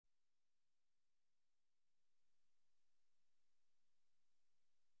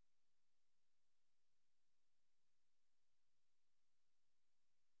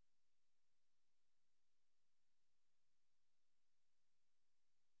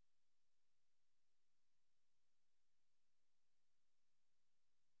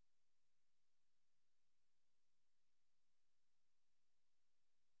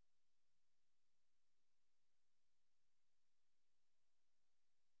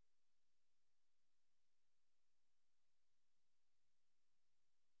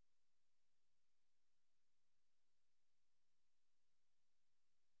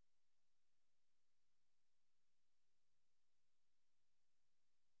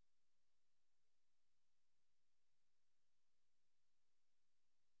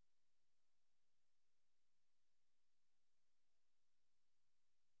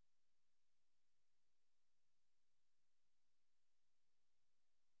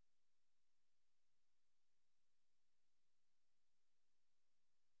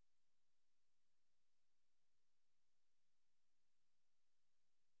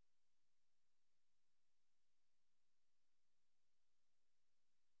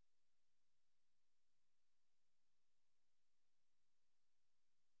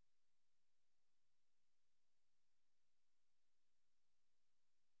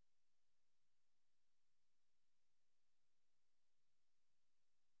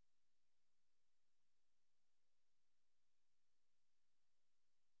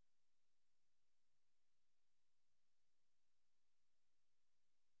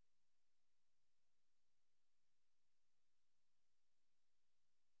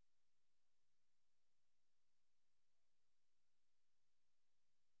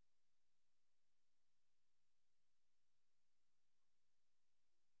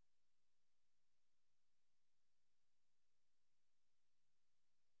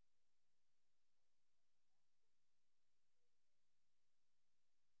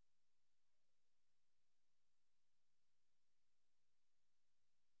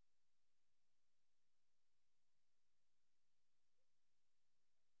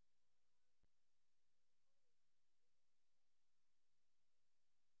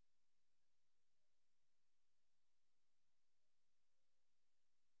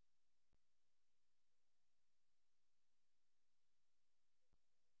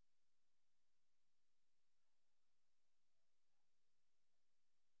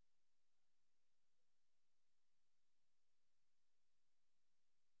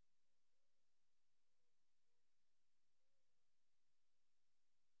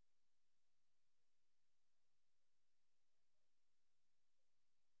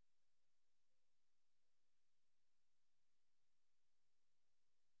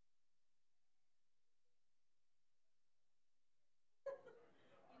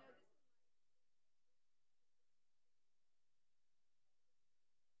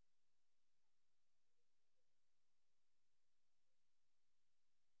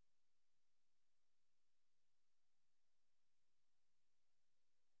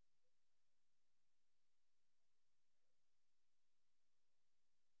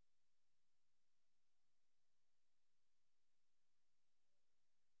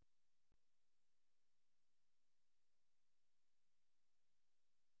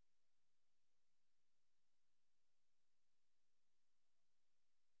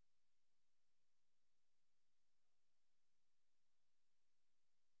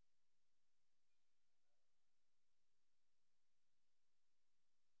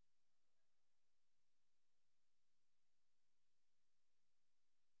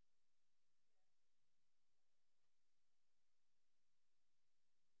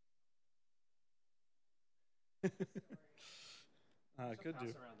Could do.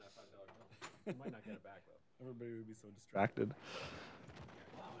 Around that $5 bill. You might not get it back though. Everybody would be so distracted.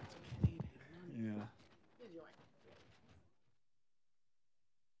 Wow, it's Canadian money. Yeah.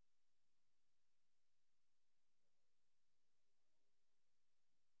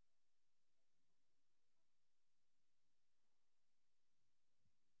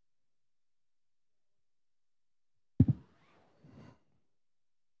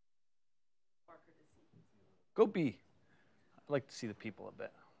 Go B. I'd like to see the people a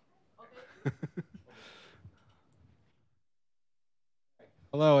bit.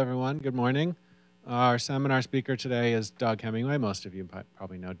 Hello, everyone. Good morning. Our seminar speaker today is Doug Hemingway. Most of you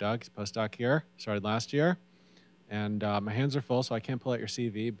probably know Doug. He's a postdoc here, started last year. And my hands are full, so I can't pull out your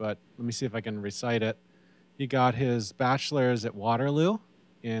CV, but let me see if I can recite it. He got his bachelor's at Waterloo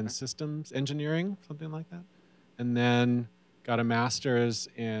in systems engineering, something like that. And then got a master's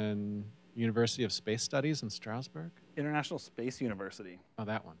in University of Space Studies in Strasbourg. International Space University. Oh,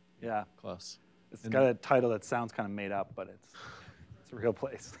 that one. Yeah. Close. It's got a title that sounds kind of made up, but it's a real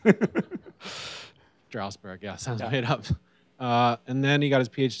place. Strasbourg, yeah, sounds made up. And then he got his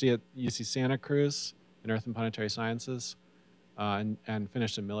PhD at UC Santa Cruz in Earth and Planetary Sciences, and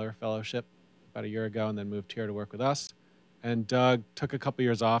finished a Miller Fellowship about a year ago, and then moved here to work with us. And Doug took a couple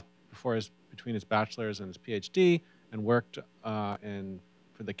years off between his bachelor's and his PhD, and worked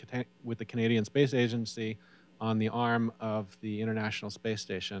with the Canadian Space Agency on the arm of the International Space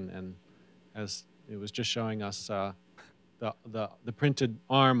Station, and as it was just showing us the printed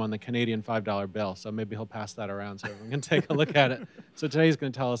arm on the Canadian $5 bill. So maybe he'll pass that around so everyone can take a look at it. So today he's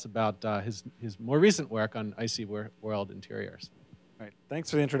going to tell us about his more recent work on icy world interiors. All right.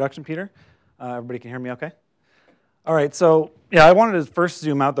 Thanks for the introduction, Peter. Everybody can hear me okay? All right. So yeah, I wanted to first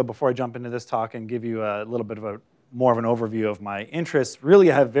zoom out, though, before I jump into this talk and give you a little bit of more of an overview of my interests.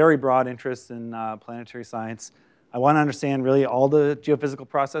 Really, I have very broad interests in planetary science. I want to understand really all the geophysical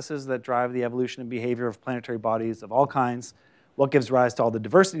processes that drive the evolution and behavior of planetary bodies of all kinds, what gives rise to all the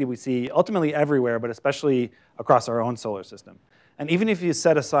diversity we see ultimately everywhere, but especially across our own solar system. And even if you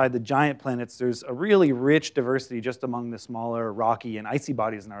set aside the giant planets, there's a really rich diversity just among the smaller rocky and icy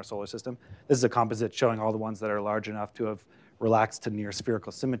bodies in our solar system. This is a composite showing all the ones that are large enough to have relaxed to near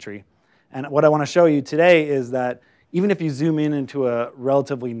spherical symmetry. And what I want to show you today is that even if you zoom in into a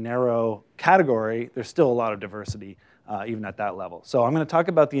relatively narrow category, there's still a lot of diversity even at that level. So I'm going to talk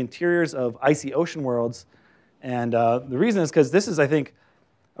about the interiors of icy ocean worlds. And the reason is because this is, I think,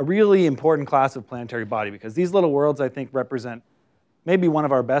 a really important class of planetary body, because these little worlds, I think, represent maybe one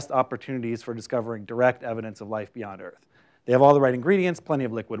of our best opportunities for discovering direct evidence of life beyond Earth. They have all the right ingredients, plenty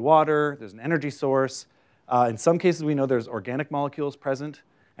of liquid water, there's an energy source. In some cases, we know there's organic molecules present.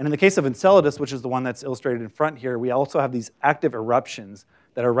 And in the case of Enceladus, which is the one that's illustrated in front here, we also have these active eruptions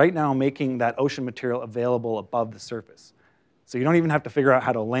that are right now making that ocean material available above the surface. So you don't even have to figure out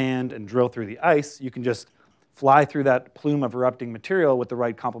how to land and drill through the ice. You can just fly through that plume of erupting material with the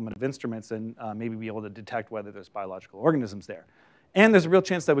right complement of instruments and maybe be able to detect whether there's biological organisms there. And there's a real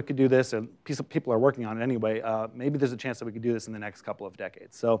chance that we could do this, and people are working on it anyway. Maybe there's a chance that we could do this in the next couple of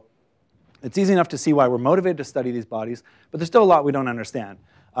decades. So it's easy enough to see why we're motivated to study these bodies, but there's still a lot we don't understand.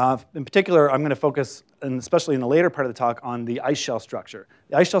 In particular, I'm going to focus, and especially in the later part of the talk, on the ice shell structure.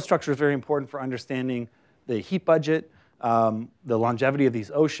 The ice shell structure is very important for understanding the heat budget, the longevity of these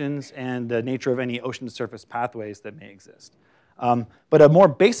oceans, and the nature of any ocean-to-surface pathways that may exist. But a more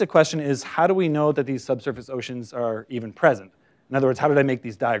basic question is, how do we know that these subsurface oceans are even present? In other words, how did I make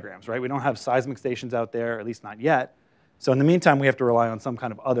these diagrams, right? We don't have seismic stations out there, at least not yet. So in the meantime, we have to rely on some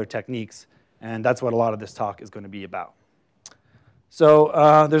kind of other techniques, and that's what a lot of this talk is going to be about.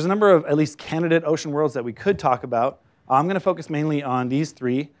 So there's a number of at least candidate ocean worlds that we could talk about. I'm going to focus mainly on these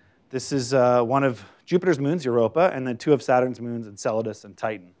three. This is one of Jupiter's moons, Europa, and then two of Saturn's moons, Enceladus and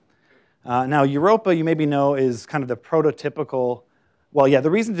Titan. Now, Europa, you maybe know, is kind of the prototypical. Well, yeah,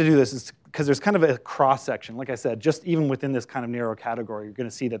 the reason to do this is because there's kind of a cross-section. Like I said, just even within this kind of narrow category, you're going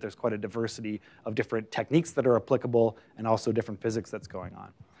to see that there's quite a diversity of different techniques that are applicable and also different physics that's going on.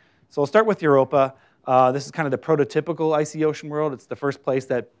 So I'll start with Europa. This is kind of the prototypical icy ocean world. It's the first place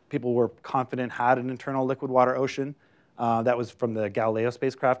that people were confident had an internal liquid water ocean. That was from the Galileo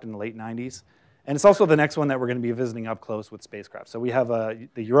spacecraft in the late 90s. And it's also the next one that we're going to be visiting up close with spacecraft. So we have the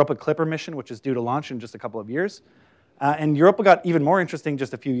Europa Clipper mission, which is due to launch in just a couple of years. And Europa got even more interesting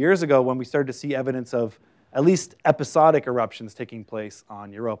just a few years ago when we started to see evidence of at least episodic eruptions taking place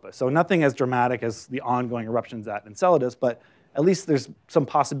on Europa. So nothing as dramatic as the ongoing eruptions at Enceladus, but at least there's some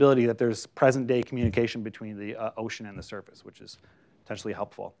possibility that there's present-day communication between the ocean and the surface, which is potentially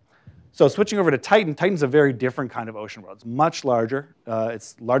helpful. So switching over to Titan, Titan's a very different kind of ocean world. It's much larger.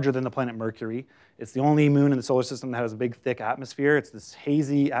 It's larger than the planet Mercury. It's the only moon in the solar system that has a big, thick atmosphere. It's this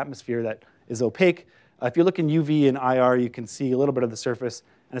hazy atmosphere that is opaque. If you look in UV and IR, you can see a little bit of the surface.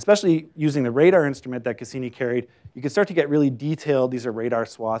 And especially using the radar instrument that Cassini carried, you can start to get really detailed. These are radar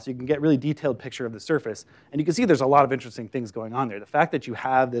swaths. You can get really detailed picture of the surface. And you can see there's a lot of interesting things going on there. The fact that you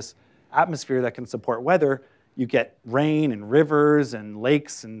have this atmosphere that can support weather, you get rain and rivers and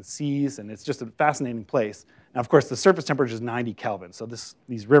lakes and seas, and it's just a fascinating place. Now, of course, the surface temperature is 90 Kelvin, so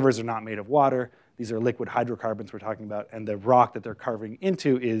these rivers are not made of water. These are liquid hydrocarbons we're talking about, and the rock that they're carving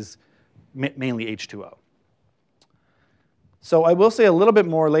into is mainly H2O. So I will say a little bit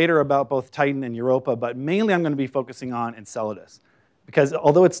more later about both Titan and Europa, but mainly I'm going to be focusing on Enceladus, because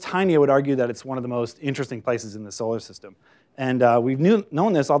although it's tiny, I would argue that it's one of the most interesting places in the solar system. And we've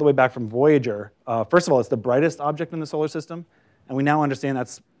known this all the way back from Voyager. First of all, it's the brightest object in the solar system, and we now understand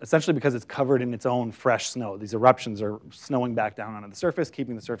that's essentially because it's covered in its own fresh snow. These eruptions are snowing back down onto the surface,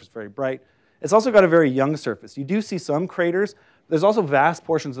 keeping the surface very bright. It's also got a very young surface. You do see some craters. There's also vast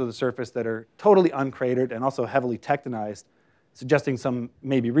portions of the surface that are totally uncratered and also heavily tectonized, suggesting some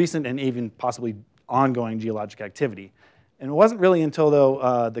maybe recent and even possibly ongoing geologic activity. And it wasn't really until,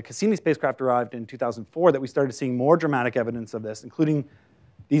 though, the Cassini spacecraft arrived in 2004 that we started seeing more dramatic evidence of this, including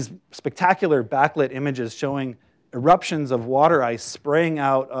these spectacular backlit images showing eruptions of water ice spraying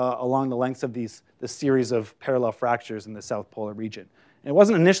out along the lengths of this series of parallel fractures in the South Polar region. And it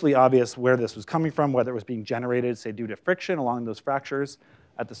wasn't initially obvious where this was coming from, whether it was being generated, say, due to friction along those fractures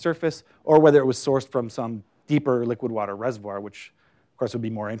at the surface, or whether it was sourced from some deeper liquid water reservoir, which, of course, would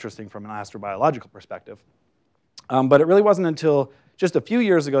be more interesting from an astrobiological perspective. But it really wasn't until just a few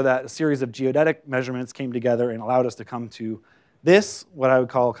years ago that a series of geodetic measurements came together and allowed us to come to this, what I would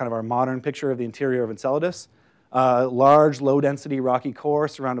call kind of our modern picture of the interior of Enceladus. Large, low-density rocky core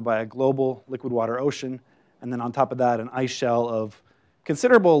surrounded by a global liquid water ocean, and then on top of that, an ice shell of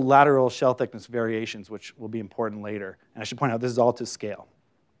considerable lateral shell thickness variations, which will be important later. And I should point out, this is all to scale.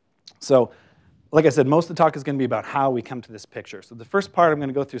 So, like I said, most of the talk is going to be about how we come to this picture. So the first part, I'm going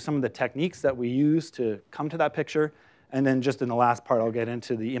to go through some of the techniques that we use to come to that picture. And then just in the last part, I'll get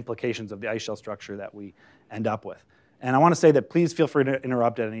into the implications of the ice shell structure that we end up with. And I want to say that please feel free to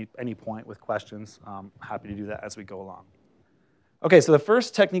interrupt at any point with questions. I'm happy to do that as we go along. OK, so the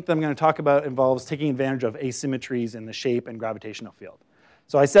first technique that I'm going to talk about involves taking advantage of asymmetries in the shape and gravitational field.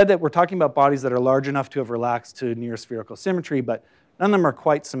 So I said that we're talking about bodies that are large enough to have relaxed to near spherical symmetry, but none of them are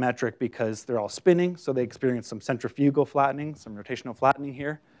quite symmetric because they're all spinning, so they experience some centrifugal flattening, some rotational flattening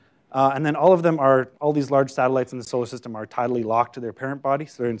here. And then all these large satellites in the solar system are tidally locked to their parent body,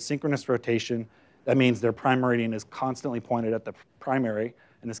 so they're in synchronous rotation. That means their prime meridian is constantly pointed at the primary,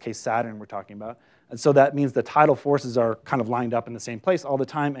 in this case Saturn we're talking about. And so that means the tidal forces are kind of lined up in the same place all the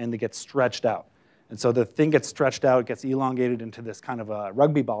time, and they get stretched out. And so the thing gets stretched out, gets elongated into this kind of a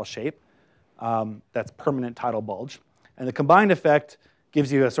rugby ball shape. That's permanent tidal bulge. And the combined effect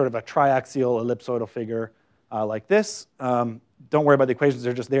gives you a sort of a triaxial ellipsoidal figure like this. Don't worry about the equations.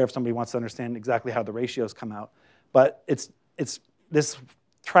 They're just there if somebody wants to understand exactly how the ratios come out. But this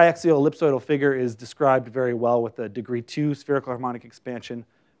triaxial ellipsoidal figure is described very well with the degree 2 spherical harmonic expansion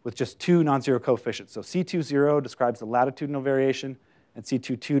with just 2 non-zero coefficients. So C20 describes the latitudinal variation, and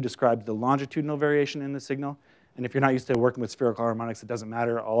C22 describes the longitudinal variation in the signal. And if you're not used to working with spherical harmonics, it doesn't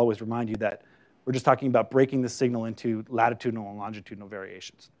matter. I'll always remind you that we're just talking about breaking the signal into latitudinal and longitudinal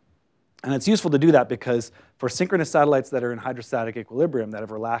variations. And it's useful to do that because for synchronous satellites that are in hydrostatic equilibrium, that have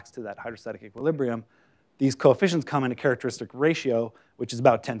relaxed to that hydrostatic equilibrium, these coefficients come in a characteristic ratio, which is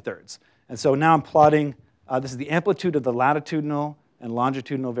about 10/3. And so now I'm plotting, this is the amplitude of the latitudinal and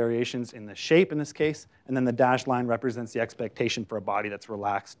longitudinal variations in the shape in this case, and then the dashed line represents the expectation for a body that's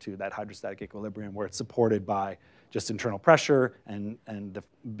relaxed to that hydrostatic equilibrium where it's supported by just internal pressure and the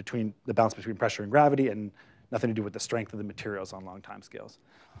balance between pressure and gravity, and nothing to do with the strength of the materials on long time scales.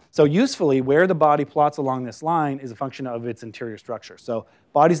 So usefully, where the body plots along this line is a function of its interior structure. So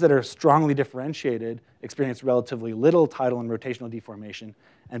bodies that are strongly differentiated experience relatively little tidal and rotational deformation,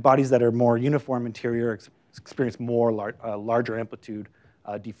 and bodies that are more uniform interior experience more larger amplitude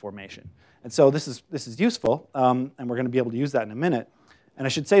deformation. And so this is useful, and we're going to be able to use that in a minute. And I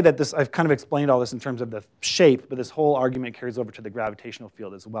should say that I've kind of explained all this in terms of the shape, but this whole argument carries over to the gravitational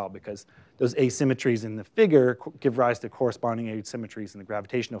field as well, because those asymmetries in the figure give rise to corresponding asymmetries in the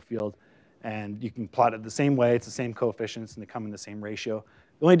gravitational field. And you can plot it the same way. It's the same coefficients, and they come in the same ratio.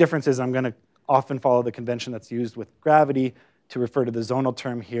 The only difference is I'm going to often follow the convention that's used with gravity to refer to the zonal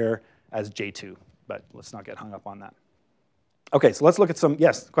term here as J2. But let's not get hung up on that. OK, so let's look at some,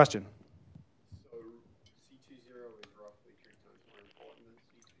 yes, question?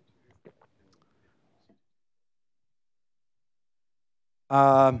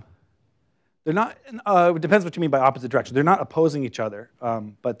 They're not, it depends what you mean by opposite direction. They're not opposing each other,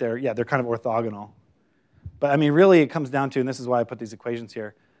 but they're kind of orthogonal. But I mean, really it comes down to, and this is why I put these equations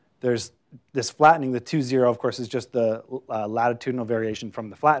here, there's this flattening, the 2, 0, of course, is just the latitudinal variation from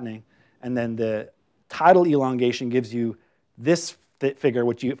the flattening. And then the tidal elongation gives you this figure,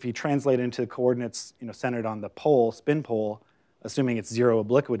 which if you translate into coordinates centered on the pole, spin pole, assuming it's 0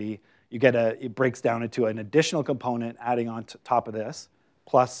 obliquity, you get it breaks down into an additional component adding on top of this,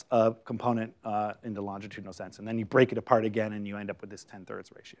 plus a component in the longitudinal sense. And then you break it apart again, and you end up with this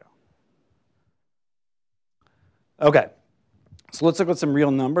 10/3 ratio. OK, so let's look at some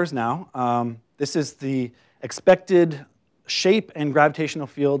real numbers now. This is the expected shape and gravitational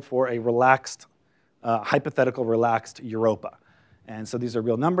field for a relaxed, hypothetical relaxed Europa. And so these are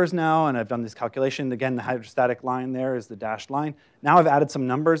real numbers now, and I've done this calculation. Again, the hydrostatic line there is the dashed line. Now I've added some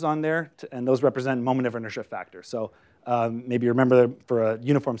numbers on there, and those represent moment of inertia factor. So maybe you remember that for a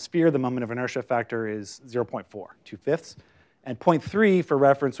uniform sphere, the moment of inertia factor is 0.4, 2/5. And 0.3 for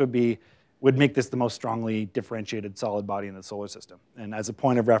reference would make this the most strongly differentiated solid body in the solar system. And as a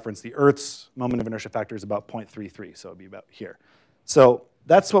point of reference, the Earth's moment of inertia factor is about 0.33, so it would be about here. So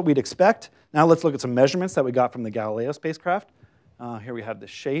that's what we'd expect. Now let's look at some measurements that we got from the Galileo spacecraft. Here we have the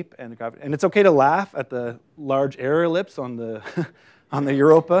shape and the gravity. And it's OK to laugh at the large error ellipse on the, on the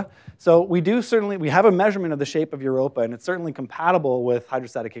Europa. So we have a measurement of the shape of Europa, and it's certainly compatible with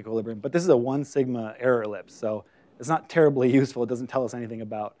hydrostatic equilibrium. But this is a 1 sigma error ellipse, so it's not terribly useful. It doesn't tell us anything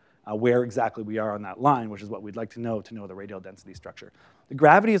about where exactly we are on that line, which is what we'd like to know the radial density structure. The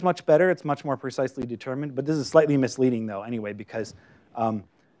gravity is much better. It's much more precisely determined. But this is slightly misleading, though, anyway, because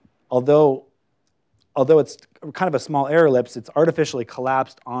although it's kind of a small error ellipse, it's artificially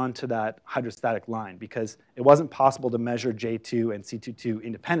collapsed onto that hydrostatic line because it wasn't possible to measure J2 and C22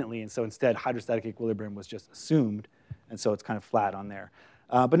 independently. And so instead, hydrostatic equilibrium was just assumed. And so it's kind of flat on there.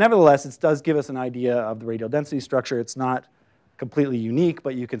 But nevertheless, it does give us an idea of the radial density structure. It's not completely unique,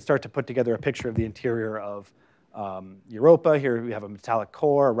 but you can start to put together a picture of the interior of Europa. Here we have a metallic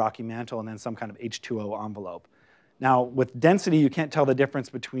core, a rocky mantle, and then some kind of H2O envelope. Now, with density, you can't tell the difference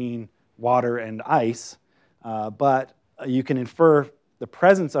between water and ice, but you can infer the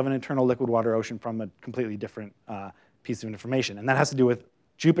presence of an internal liquid water ocean from a completely different piece of information. And that has to do with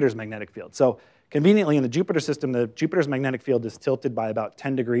Jupiter's magnetic field. So conveniently, in the Jupiter system, Jupiter's magnetic field is tilted by about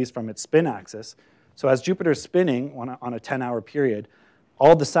 10 degrees from its spin axis. So as Jupiter's spinning on a 10-hour period,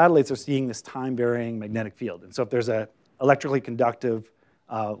 all the satellites are seeing this time-varying magnetic field. And so if there's an electrically conductive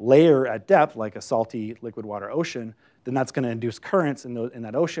layer at depth, like a salty liquid water ocean, then that's going to induce currents in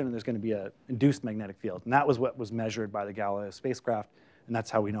that ocean, and there's going to be an induced magnetic field. And that was what was measured by the Galileo spacecraft, and that's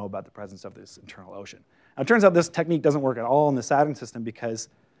how we know about the presence of this internal ocean. Now, it turns out this technique doesn't work at all in the Saturn system because,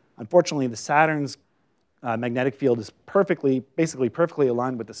 unfortunately, the Saturn's magnetic field is basically perfectly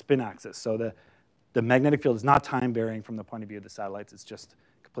aligned with the spin axis. So the magnetic field is not time-varying from the point of view of the satellites. It's just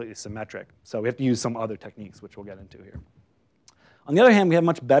completely symmetric. So we have to use some other techniques, which we'll get into here. On the other hand, we have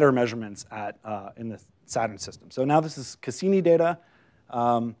much better measurements in the Saturn system. So now this is Cassini data.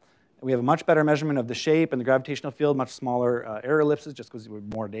 We have a much better measurement of the shape and the gravitational field, much smaller error ellipses, just because we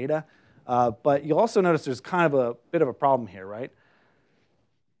have more data. But you'll also notice there's kind of a bit of a problem here, right?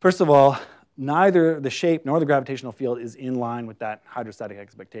 First of all, neither the shape nor the gravitational field is in line with that hydrostatic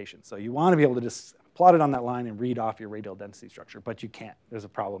expectation. So you want to be able to just plot it on that line and read off your radial density structure, but you can't. There's a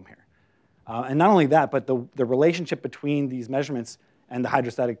problem here. And not only that, but the relationship between these measurements and the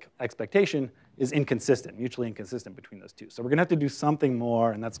hydrostatic expectation is inconsistent, mutually inconsistent between those two. So we're going to have to do something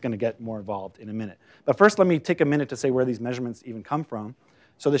more, and that's going to get more involved in a minute. But first, let me take a minute to say where these measurements even come from.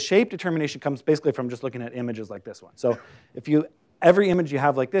 So the shape determination comes basically from just looking at images like this one. So every image you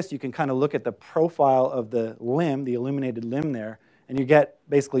have like this, you can kind of look at the profile of the limb, the illuminated limb there, and you get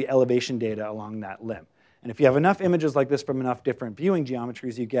basically elevation data along that limb. And if you have enough images like this from enough different viewing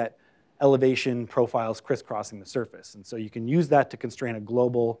geometries, you get elevation profiles crisscrossing the surface. And so you can use that to constrain a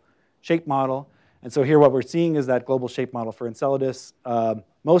global shape model. And so here what we're seeing is that global shape model for Enceladus.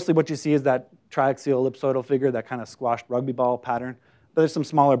 Mostly what you see is that triaxial ellipsoidal figure, that kind of squashed rugby ball pattern. But there's some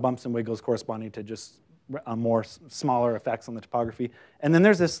smaller bumps and wiggles corresponding to just more smaller effects on the topography. And then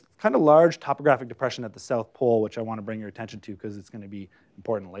there's this kind of large topographic depression at the South Pole, which I want to bring your attention to because it's going to be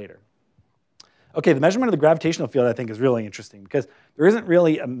important later. Okay, the measurement of the gravitational field, I think, is really interesting because there isn't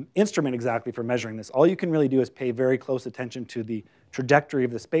really an instrument exactly for measuring this. All you can really do is pay very close attention to the trajectory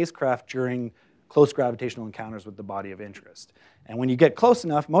of the spacecraft during close gravitational encounters with the body of interest. And when you get close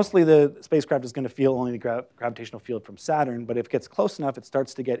enough, mostly the spacecraft is going to feel only the gravitational field from Saturn, but if it gets close enough, it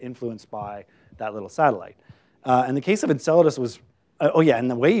starts to get influenced by that little satellite. In the case of Enceladus, was Oh yeah, and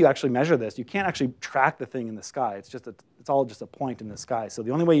the way you actually measure this, you can't actually track the thing in the sky. It's all just a point in the sky. So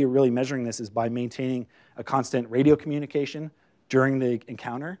the only way you're really measuring this is by maintaining a constant radio communication during the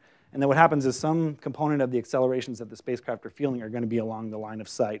encounter. And then what happens is some component of the accelerations that the spacecraft are feeling are going to be along the line of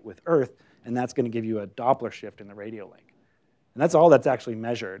sight with Earth, and that's going to give you a Doppler shift in the radio link. And that's all that's actually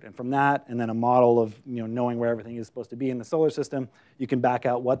measured. And from that, and then a model of knowing where everything is supposed to be in the solar system, you can back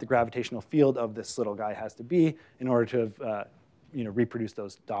out what the gravitational field of this little guy has to be in order to reproduce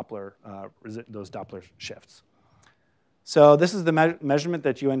those Doppler shifts. So this is the measurement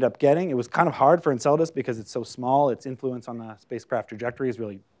that you end up getting. It was kind of hard for Enceladus because it's so small. Its influence on the spacecraft trajectory is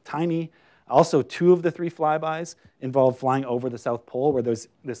really tiny. Also, 2 of the 3 flybys involved flying over the South Pole where there's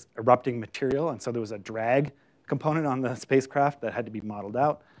this erupting material, and so there was a drag component on the spacecraft that had to be modeled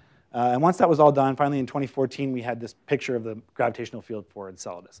out. And once that was all done, finally in 2014, we had this picture of the gravitational field for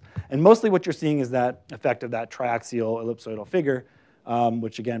Enceladus. And mostly what you're seeing is that effect of that triaxial ellipsoidal figure,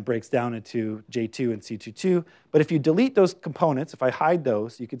 which again breaks down into J2 and C22. But if you delete those components, if I hide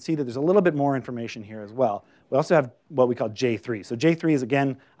those, you can see that there's a little bit more information here as well. We also have what we call J3. So J3 is,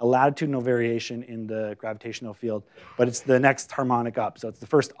 again, a latitudinal variation in the gravitational field, but it's the next harmonic up. So it's the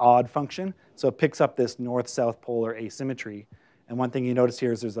first odd function. So it picks up this north-south polar asymmetry. And one thing you notice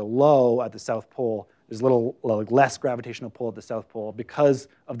here is there's a low at the South Pole. There's a little less gravitational pull at the South Pole because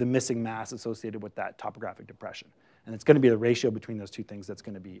of the missing mass associated with that topographic depression. And it's going to be the ratio between those 2 things that's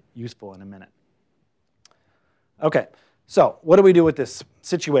going to be useful in a minute. OK, so what do we do with this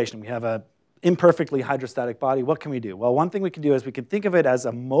situation? We have an imperfectly hydrostatic body. What can we do? Well, one thing we can do is we can think of it as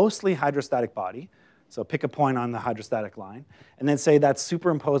a mostly hydrostatic body. So pick a point on the hydrostatic line, and then say that's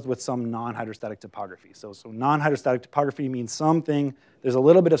superimposed with some non-hydrostatic topography. So non-hydrostatic topography means something, there's a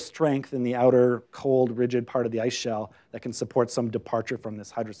little bit of strength in the outer, cold, rigid part of the ice shell that can support some departure from this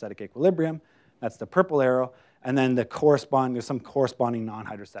hydrostatic equilibrium. That's the purple arrow. And then there's some corresponding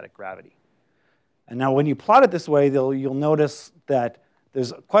non-hydrostatic gravity. And now when you plot it this way, you'll notice that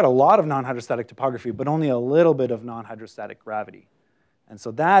there's quite a lot of non-hydrostatic topography, but only a little bit of non-hydrostatic gravity. And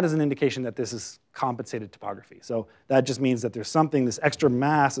so that is an indication that this is compensated topography. So that just means that there's something, this extra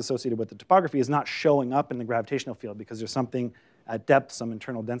mass associated with the topography is not showing up in the gravitational field because there's something at depth, some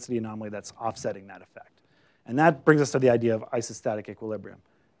internal density anomaly that's offsetting that effect. And that brings us to the idea of isostatic equilibrium.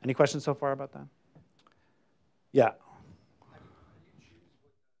 Any questions so far about that? Yeah.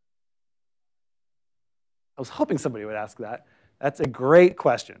 I was hoping somebody would ask that. That's a great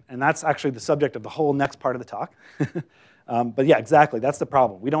question. And that's actually the subject of the whole next part of the talk. But yeah, exactly. That's the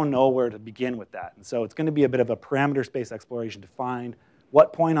problem. We don't know where to begin with that. And so it's going to be a bit of a parameter space exploration to find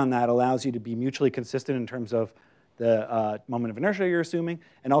what point on that allows you to be mutually consistent in terms of the moment of inertia you're assuming,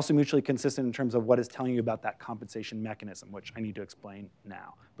 and also mutually consistent in terms of what is telling you about that compensation mechanism, which I need to explain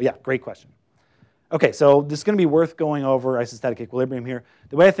now. But yeah, great question. OK, so this is going to be worth going over isostatic equilibrium here.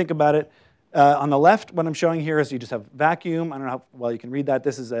 The way I think about it, on the left, what I'm showing here is you just have vacuum. I don't know how well you can read that.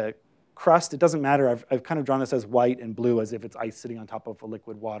 This is a crust. It doesn't matter. I've kind of drawn this as white and blue as if it's ice sitting on top of a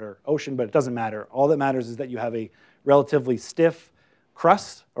liquid water ocean, but it doesn't matter. All that matters is that you have a relatively stiff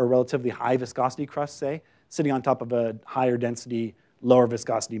crust, or relatively high viscosity crust, say, sitting on top of a higher density, lower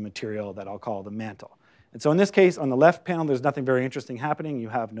viscosity material that I'll call the mantle. And so in this case, on the left panel, there's nothing very interesting happening. You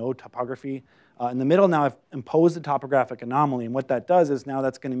have no topography. In the middle now, I've imposed a topographic anomaly. And what that does is now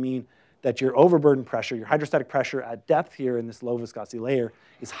that's going to mean that your overburden pressure, your hydrostatic pressure at depth here in this low viscosity layer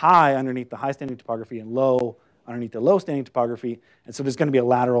is high underneath the high standing topography and low underneath the low standing topography. And so there's going to be a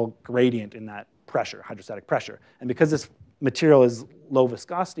lateral gradient in that pressure, hydrostatic pressure. And because this material is low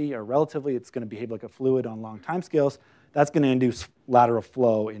viscosity, or relatively, it's going to behave like a fluid on long timescales, that's going to induce lateral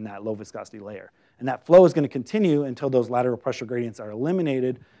flow in that low viscosity layer. And that flow is going to continue until those lateral pressure gradients are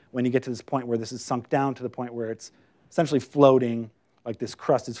eliminated when you get to this point where this is sunk down to the point where it's essentially floating, like this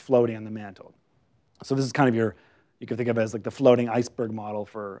crust is floating on the mantle. So this is kind of you can think of it as like the floating iceberg model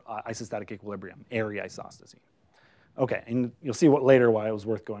for isostatic equilibrium, airy isostasy. OK, and you'll see later why it was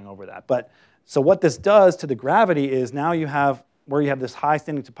worth going over that. But so what this does to the gravity is now you have, where you have this high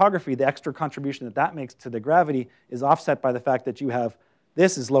standing topography, the extra contribution that makes to the gravity is offset by the fact that you have,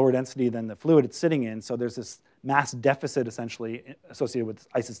 this is lower density than the fluid it's sitting in, so there's this mass deficit essentially associated with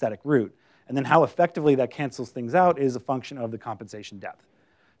isostatic root. And then how effectively that cancels things out is a function of the compensation depth.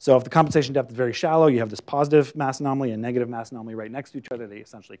 So if the compensation depth is very shallow, you have this positive mass anomaly and negative mass anomaly right next to each other, they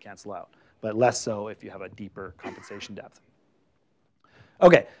essentially cancel out. But less so if you have a deeper compensation depth.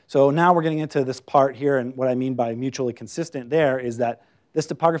 OK, so now we're getting into this part here, and what I mean by mutually consistent there is that this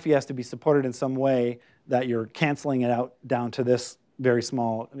topography has to be supported in some way that you're canceling it out down to this very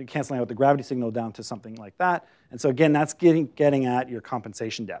small, canceling out the gravity signal down to something like that. And so again, that's getting at your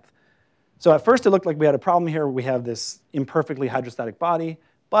compensation depth. So at first it looked like we had a problem here. We have this imperfectly hydrostatic body,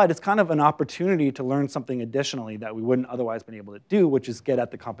 but it's kind of an opportunity to learn something additionally that we wouldn't otherwise been able to do, which is get at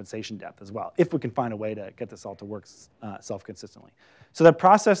the compensation depth as well, if we can find a way to get this all to work self-consistently. So the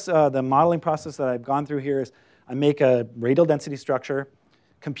process, the modeling process that I've gone through here is I make a radial density structure,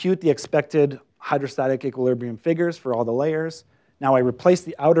 compute the expected hydrostatic equilibrium figures for all the layers. Now I replace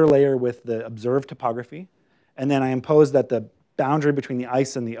the outer layer with the observed topography, and then I impose that the boundary between the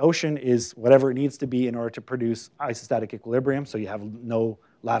ice and the ocean is whatever it needs to be in order to produce isostatic equilibrium, so you have no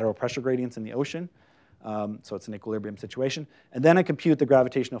lateral pressure gradients in the ocean. So it's an equilibrium situation. And then I compute the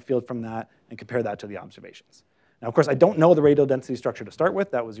gravitational field from that and compare that to the observations. Now, of course, I don't know the radial density structure to start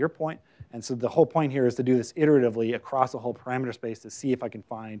with. That was your point. And so the whole point here is to do this iteratively across a whole parameter space to see if I can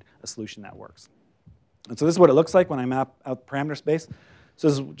find a solution that works. And so this is what it looks like when I map out the parameter space. So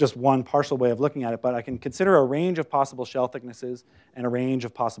this is just one partial way of looking at it, but I can consider a range of possible shell thicknesses and a range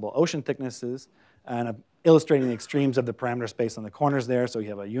of possible ocean thicknesses, and I'm illustrating the extremes of the parameter space on the corners there. So you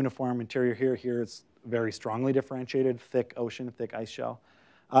have a uniform interior here. Here it's very strongly differentiated, thick ocean, thick ice shell.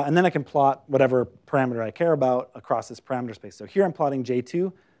 And then I can plot whatever parameter I care about across this parameter space. So here I'm plotting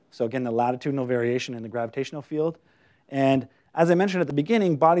J2, so again, the latitudinal variation in the gravitational field. And as I mentioned at the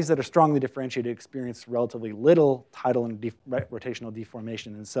beginning, bodies that are strongly differentiated experience relatively little tidal and rotational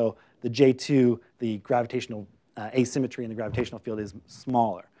deformation. And so the J2, the gravitational asymmetry in the gravitational field is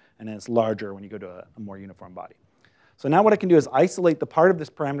smaller, and then it's larger when you go to a more uniform body. So now what I can do is isolate the part of this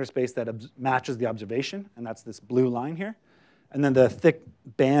parameter space that matches the observation, and that's this blue line here. And then the thick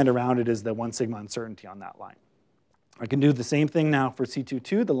band around it is the 1 sigma uncertainty on that line. I can do the same thing now for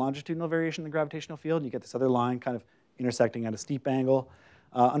C22, the longitudinal variation in the gravitational field. You get this other line kind of intersecting at a steep angle.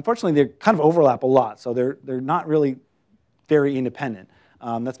 Unfortunately, they kind of overlap a lot, so they're not really very independent.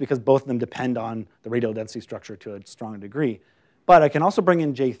 That's because both of them depend on the radial density structure to a strong degree. But I can also bring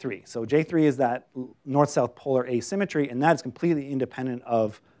in J3. So J3 is that north-south polar asymmetry, and that is completely independent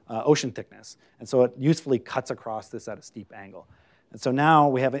of ocean thickness. And so it usefully cuts across this at a steep angle. And so now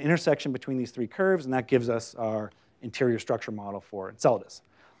we have an intersection between these three curves, and that gives us our interior structure model for Enceladus.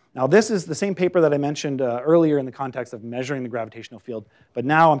 Now, this is the same paper that I mentioned earlier in the context of measuring the gravitational field, but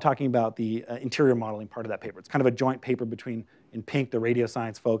now I'm talking about the interior modeling part of that paper. It's kind of a joint paper between, in pink, the radio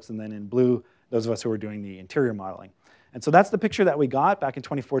science folks, and then in blue, those of us who are doing the interior modeling. And so that's the picture that we got back in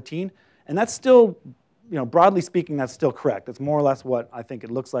 2014, and that's still, broadly speaking, that's still correct. That's more or less what I think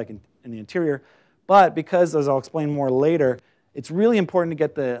it looks like in the interior. But because, as I'll explain more later, it's really important to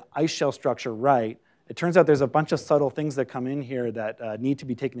get the ice shell structure right. It turns out there's a bunch of subtle things that come in here that need to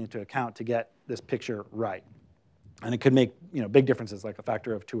be taken into account to get this picture right. And it could make big differences, like a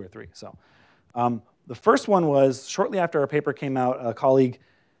factor of 2 or 3. So the first one was, shortly after our paper came out, a colleague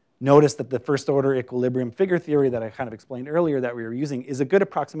noticed that the first order equilibrium figure theory that I kind of explained earlier that we were using is a good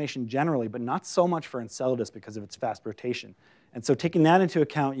approximation generally, but not so much for Enceladus because of its fast rotation. And so taking that into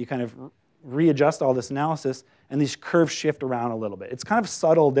account, you kind of readjust all this analysis, and these curves shift around a little bit. It's kind of a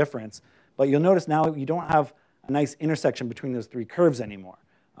subtle difference, but you'll notice now you don't have a nice intersection between those three curves anymore.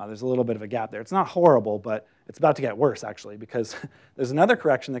 There's a little bit of a gap there. It's not horrible, but it's about to get worse, actually, because there's another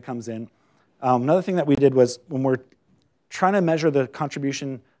correction that comes in. Another thing that we did was when we're trying to measure the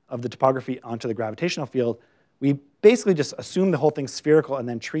contribution of the topography onto the gravitational field, we basically just assume the whole thing's spherical and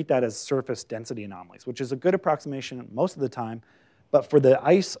then treat that as surface density anomalies, which is a good approximation most of the time. But for the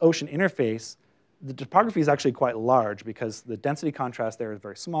ice-ocean interface, the topography is actually quite large because the density contrast there is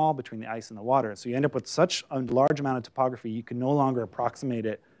very small between the ice and the water. So you end up with such a large amount of topography, you can no longer approximate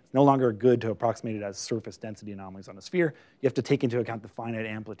it. It's no longer good to approximate it as surface density anomalies on a sphere. You have to take into account the finite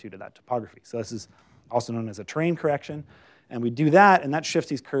amplitude of that topography. So this is also known as a terrain correction. And we do that, and that shifts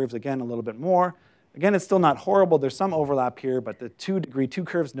these curves again a little bit more. Again, it's still not horrible. There's some overlap here, but the 2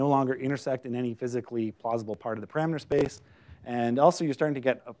 curves no longer intersect in any physically plausible part of the parameter space. And also, you're starting to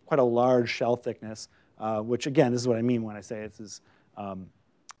get quite a large shell thickness, which, again, this is what I mean when I say it's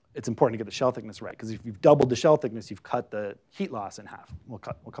important to get the shell thickness right, because if you've doubled the shell thickness, you've cut the heat loss in half. We'll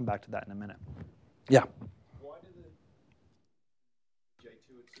come back to that in a minute. Yeah? Why do the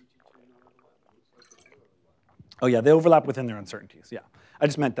J2 and CT2 not overlap? It looks like they do overlap. Oh, yeah, they overlap within their uncertainties, yeah. I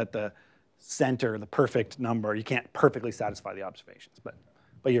just meant that the center, the perfect number, you can't perfectly satisfy the observations, but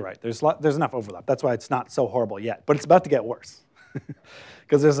you're right. There's enough overlap. That's why it's not so horrible yet, but it's about to get worse.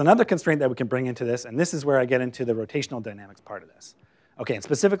 Because there's another constraint that we can bring into this, and this is where I get into the rotational dynamics part of this. Okay, and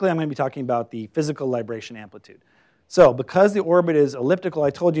specifically I'm going to be talking about the physical libration amplitude. So because the orbit is elliptical, I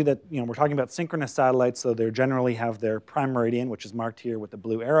told you that we're talking about synchronous satellites, so they generally have their prime meridian, which is marked here with the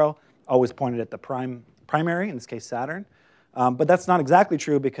blue arrow, always pointed at the primary, in this case Saturn. But that's not exactly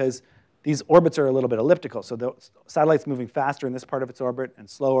true because these orbits are a little bit elliptical. So the satellite's moving faster in this part of its orbit and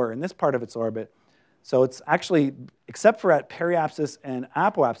slower in this part of its orbit. So it's actually, except for at periapsis and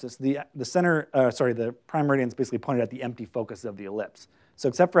apoapsis, the prime meridian is basically pointed at the empty focus of the ellipse. So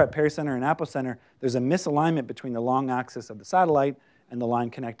except for at pericenter and apocenter, there's a misalignment between the long axis of the satellite and the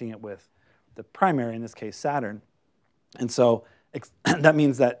line connecting it with the primary, in this case Saturn. And so that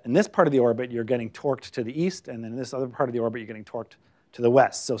means that in this part of the orbit, you're getting torqued to the east, and then in this other part of the orbit, you're getting torqued to the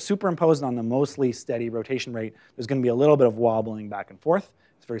west. So superimposed on the mostly steady rotation rate, there's going to be a little bit of wobbling back and forth.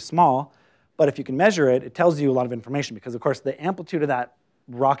 It's very small. But if you can measure it, it tells you a lot of information because, of course, the amplitude of that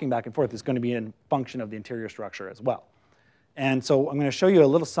rocking back and forth is going to be a function of the interior structure as well. And so I'm going to show you a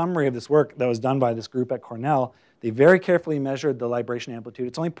little summary of this work that was done by this group at Cornell. They very carefully measured the libration amplitude.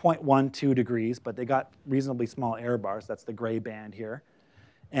 It's only 0.12 degrees, but they got reasonably small error bars. That's the gray band here.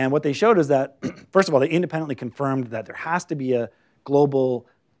 And what they showed is that, first of all, they independently confirmed that there has to be a global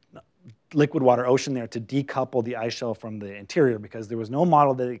liquid water ocean there to decouple the ice shell from the interior because there was no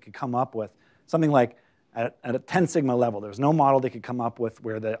model that they could come up with. Something like at a 10 sigma level, there was no model they could come up with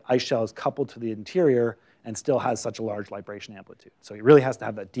where the ice shell is coupled to the interior and still has such a large libration amplitude. So it really has to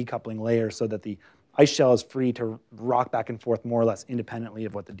have that decoupling layer so that the ice shell is free to rock back and forth more or less independently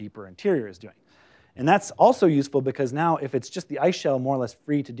of what the deeper interior is doing. And that's also useful because now if it's just the ice shell more or less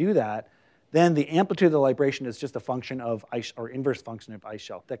free to do that, then the amplitude of the libration is just a function of ice, or inverse function of ice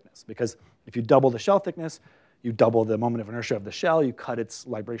shell thickness. Because if you double the shell thickness, you double the moment of inertia of the shell, you cut its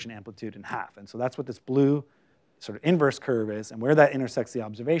libration amplitude in half. And so that's what this blue sort of inverse curve is. And where that intersects the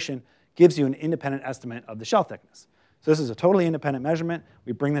observation gives you an independent estimate of the shell thickness. So this is a totally independent measurement.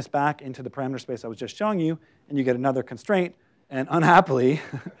 We bring this back into the parameter space I was just showing you, and you get another constraint. And unhappily,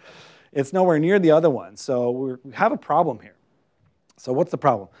 it's nowhere near the other one. So we have a problem here. So what's the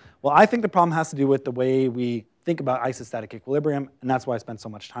problem? Well, I think the problem has to do with the way we think about isostatic equilibrium, and that's why I spent so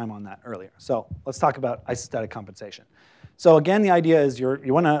much time on that earlier. So let's talk about isostatic compensation. So again, the idea is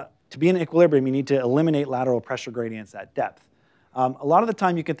to be in equilibrium, you need to eliminate lateral pressure gradients at depth. A lot of the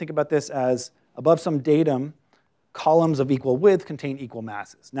time, you can think about this as above some datum, columns of equal width contain equal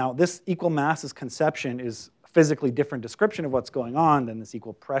masses. Now, this equal masses conception is a physically different description of what's going on than this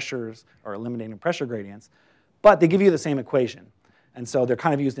equal pressures or eliminating pressure gradients, but they give you the same equation. And so they're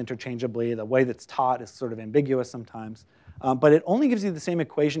kind of used interchangeably. The way that's taught is sort of ambiguous sometimes. But it only gives you the same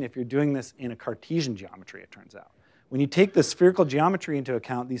equation if you're doing this in a Cartesian geometry, it turns out. When you take the spherical geometry into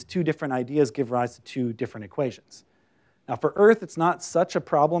account, these two different ideas give rise to two different equations. Now for Earth, it's not such a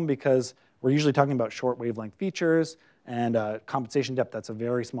problem because we're usually talking about short wavelength features and compensation depth that's a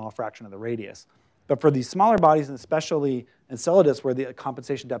very small fraction of the radius. But for these smaller bodies, and especially Enceladus, where the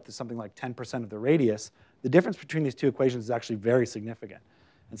compensation depth is something like 10% of the radius, the difference between these two equations is actually very significant.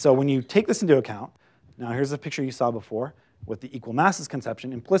 And so when you take this into account, now here's a picture you saw before with the equal masses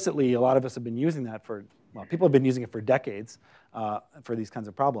conception. Implicitly, a lot of us have been using that people have been using it for decades for these kinds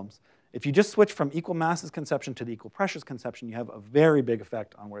of problems. If you just switch from equal masses conception to the equal pressures conception, you have a very big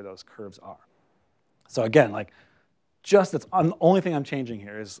effect on where those curves are. So again, that's the only thing I'm changing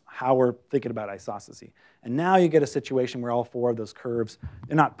here is how we're thinking about isostasy. And now you get a situation where all four of those curves,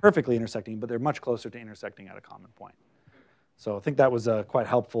 they're not perfectly intersecting, but they're much closer to intersecting at a common point. So I think that was a quite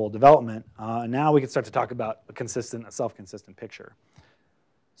helpful development. And now we can start to talk about a self-consistent picture.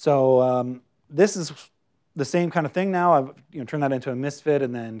 So this is the same kind of thing now. I've turned that into a misfit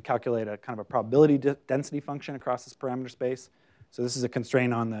and then calculate a kind of a probability density function across this parameter space. So this is a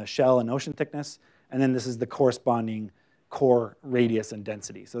constraint on the shell and ocean thickness. And then this is the corresponding core radius and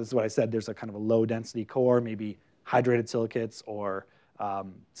density. So this is what I said. There's a kind of a low density core, maybe hydrated silicates or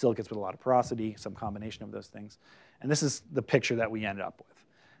silicates with a lot of porosity, some combination of those things. And this is the picture that we ended up with.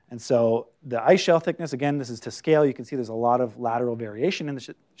 And so the ice shell thickness, again, this is to scale. You can see there's a lot of lateral variation in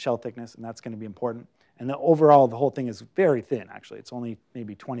the shell thickness, and that's going to be important. And the overall, the whole thing is very thin, actually. It's only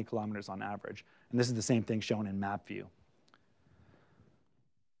maybe 20 kilometers on average. And this is the same thing shown in map view.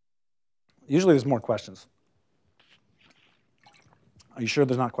 Usually there's more questions. Are you sure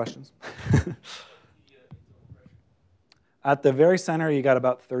there's not questions? At the very center, you got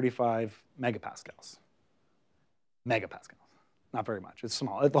about 35 megapascals. Megapascals, not very much. It's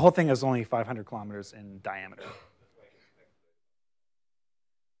small. The whole thing is only 500 kilometers in diameter.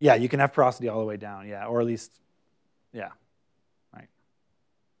 Yeah, you can have porosity all the way down, yeah, or at least, yeah, right.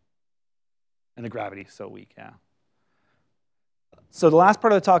 And the gravity is so weak, yeah. So the last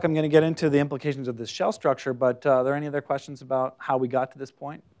part of the talk, I'm going to get into the implications of this shell structure, but are there any other questions about how we got to this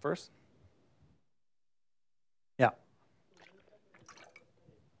point first? Yeah.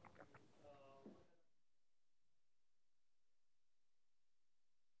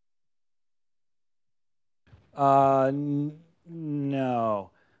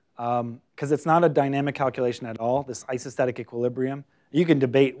 No. because it's not a dynamic calculation at all, this isostatic equilibrium. You can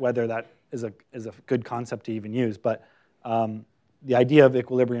debate whether that is a good concept to even use, but the idea of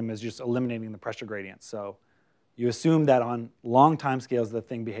equilibrium is just eliminating the pressure gradient. So you assume that on long time scales, the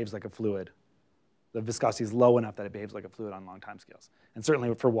thing behaves like a fluid. The viscosity is low enough that it behaves like a fluid on long time scales. And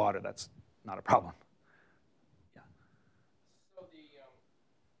certainly for water, that's not a problem. Yeah. So the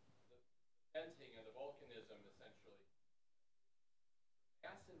venting and the volcanism, essentially,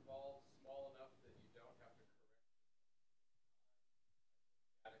 gas involved small enough that you don't have to correct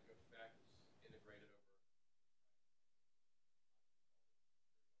static effects integrated over.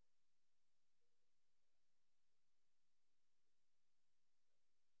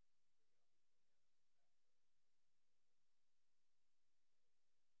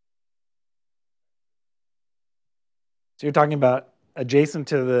 So you're talking about adjacent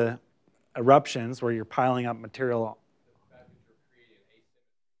to the eruptions where you're piling up material. The fact that you're creating asymmetry.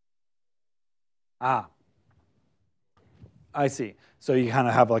 Ah, I see. So you kind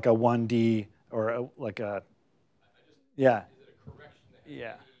of have like a 1D or like a, yeah. Is it a correction that has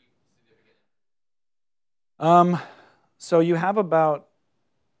Yeah. any significant? So you have about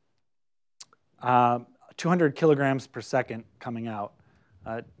 200 kilograms per second coming out.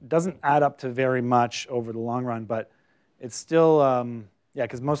 Doesn't add up to very much over the long run, but it's still, yeah,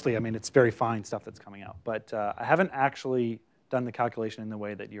 because mostly, I mean, it's very fine stuff that's coming out. But I haven't actually done the calculation in the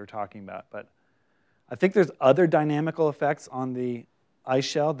way that you're talking about. But I think there's other dynamical effects on the ice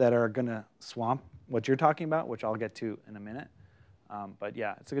shell that are going to swamp what you're talking about, which I'll get to in a minute. But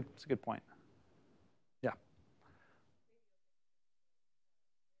yeah, it's a good point. Yeah.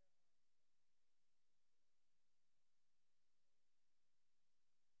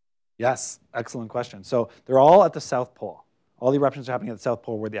 Yes, excellent question. So they're all at the South Pole. All the eruptions are happening at the South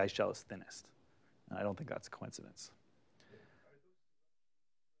Pole where the ice shell is thinnest. And I don't think that's a coincidence.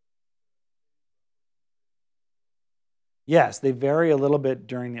 Yes, they vary a little bit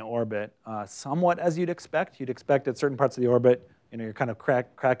during the orbit, somewhat as you'd expect. You'd expect at certain parts of the orbit, you're kind of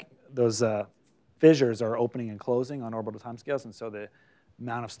crack those fissures are opening and closing on orbital timescales, and so the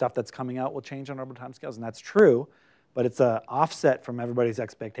amount of stuff that's coming out will change on orbital timescales, and that's true. But it's an offset from everybody's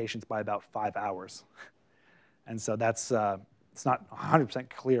expectations by about 5 hours. And so that's, it's not 100%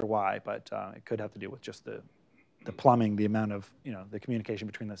 clear why, but it could have to do with just the plumbing, the amount of, the communication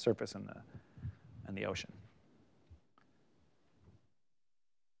between the surface and the ocean.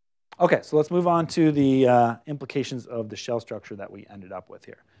 Okay, so let's move on to the implications of the shell structure that we ended up with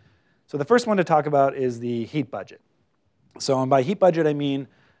here. So the first one to talk about is the heat budget. So by heat budget, I mean,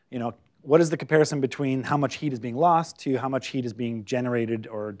 what is the comparison between how much heat is being lost to how much heat is being generated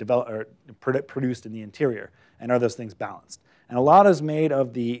or produced in the interior? And are those things balanced? And a lot is made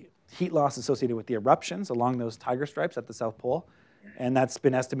of the heat loss associated with the eruptions along those tiger stripes at the South Pole. And that's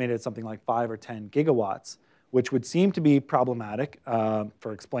been estimated at something like 5 or 10 gigawatts, which would seem to be problematic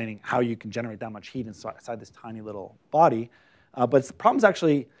for explaining how you can generate that much heat inside this tiny little body. But the problem's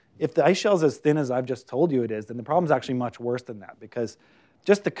actually, if the ice shell is as thin as I've just told you it is, then the problem's actually much worse than that, because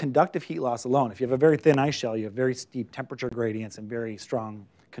just the conductive heat loss alone, if you have a very thin ice shell, you have very steep temperature gradients and very strong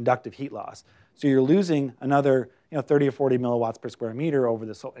conductive heat loss. So you're losing another 30 or 40 milliwatts per square meter over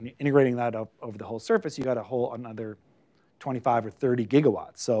this whole, and integrating that up over the whole surface, you got another 25 or 30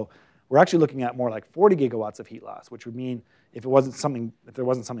 gigawatts. So we're actually looking at more like 40 gigawatts of heat loss, which would mean if there wasn't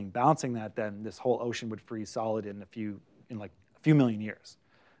something balancing that, then this whole ocean would freeze solid in a few million years.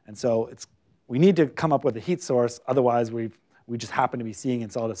 And so we need to come up with a heat source, otherwise we just happen to be seeing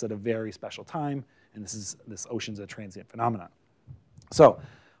Enceladus at a very special time, and this ocean's a transient phenomenon. So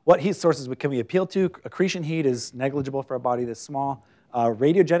what heat sources can we appeal to? Accretion heat is negligible for a body this small.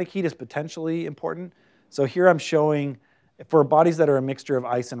 Radiogenic heat is potentially important. So here I'm showing, for bodies that are a mixture of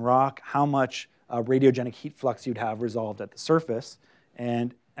ice and rock, how much radiogenic heat flux you'd have resolved at the surface,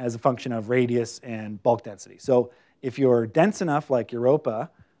 and as a function of radius and bulk density. So if you're dense enough like Europa,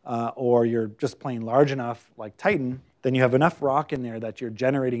 or you're just plain large enough like Titan, then you have enough rock in there that you're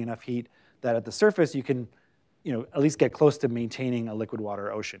generating enough heat that at the surface you can at least get close to maintaining a liquid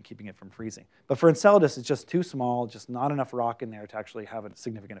water ocean, keeping it from freezing. But for Enceladus, it's just too small, just not enough rock in there to actually have a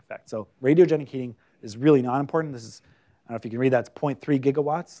significant effect. So radiogenic heating is really not important. This is, I don't know if you can read that, it's 0.3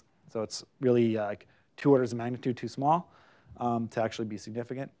 gigawatts. So it's really like 2 orders of magnitude too small to actually be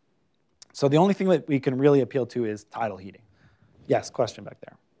significant. So the only thing that we can really appeal to is tidal heating. Yes, question back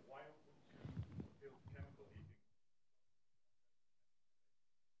there.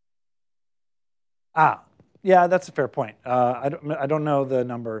 Ah, yeah, that's a fair point. I don't know the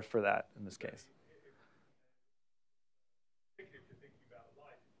number for that in this case.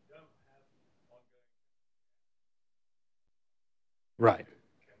 Right.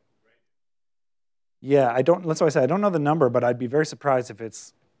 Yeah, that's why I said I don't know the number, but I'd be very surprised if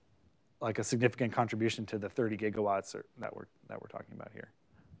it's like a significant contribution to the 30 gigawatts that we're talking about here.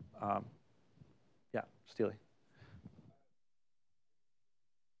 Yeah, Steely.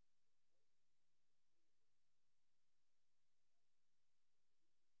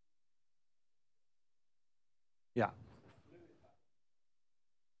 Yeah.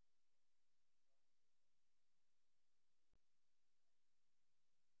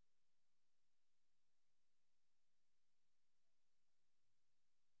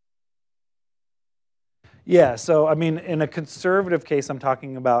 Yeah, so I mean, in a conservative case, I'm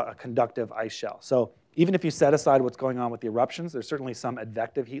talking about a conductive ice shell. So even if you set aside what's going on with the eruptions, there's certainly some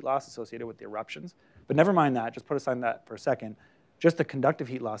advective heat loss associated with the eruptions. But never mind that, just put aside that for a second. Just the conductive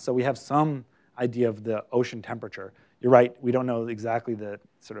heat loss, so we have some idea of the ocean temperature. You're right, we don't know exactly the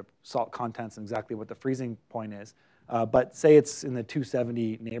sort of salt contents and exactly what the freezing point is. But say it's in the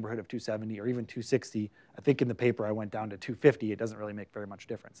 270 neighborhood of 270 or even 260. I think in the paper I went down to 250. It doesn't really make very much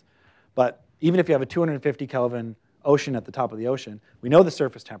difference. But even if you have a 250 Kelvin ocean at the top of the ocean, we know the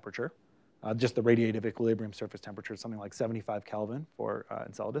surface temperature, just the radiative equilibrium surface temperature is something like 75 Kelvin for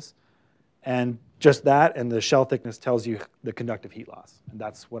Enceladus. And just that and the shell thickness tells you the conductive heat loss. And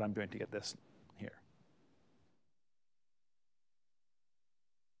that's what I'm doing to get this here.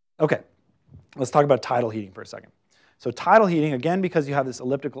 OK, let's talk about tidal heating for a second. So tidal heating, again, because you have this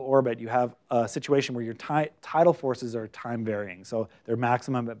elliptical orbit, you have a situation where your tidal forces are time varying. So they're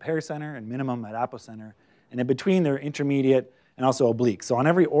maximum at pericenter and minimum at apocenter. And in between, they're intermediate and also oblique. So on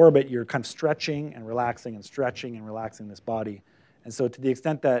every orbit, you're kind of stretching and relaxing this body. And so to the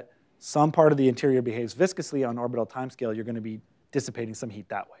extent that some part of the interior behaves viscously on orbital timescale, you're going to be dissipating some heat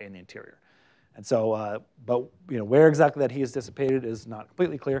that way in the interior. And so, but where exactly that heat is dissipated is not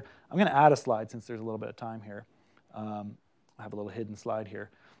completely clear. I'm going to add a slide since there's a little bit of time here. I have a little hidden slide here.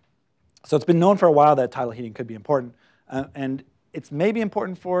 So it's been known for a while that tidal heating could be important. And it's maybe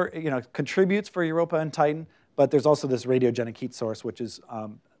important for, contributes for Europa and Titan, but there's also this radiogenic heat source, which is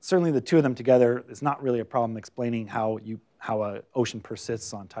certainly the two of them together is not really a problem explaining how an ocean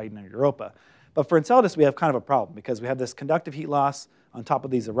persists on Titan or Europa. But for Enceladus, we have kind of a problem because we have this conductive heat loss on top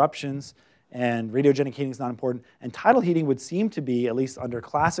of these eruptions, and radiogenic heating is not important. And tidal heating would seem to be, at least under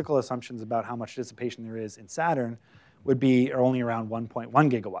classical assumptions about how much dissipation there is in Saturn, would be only around 1.1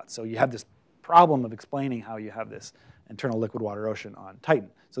 gigawatts. So you have this problem of explaining how you have this internal liquid water ocean on Titan.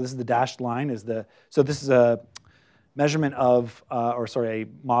 So this is the dashed line. So this is a measurement of, a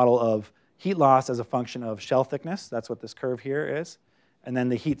model of heat loss as a function of shell thickness. That's what this curve here is. And then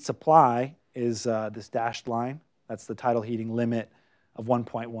the heat supply is this dashed line. That's the tidal heating limit of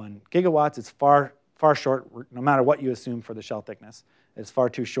 1.1 gigawatts. It's far short, no matter what you assume for the shell thickness. It's far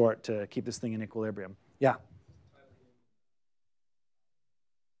too short to keep this thing in equilibrium. Yeah?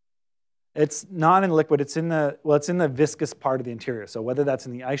 It's not in liquid. It's in the viscous part of the interior. So whether that's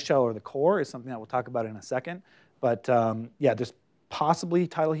in the ice shell or the core is something that we'll talk about in a second. But yeah, there's possibly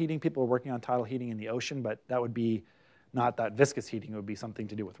tidal heating. People are working on tidal heating in the ocean, but that would be not that viscous heating. It would be something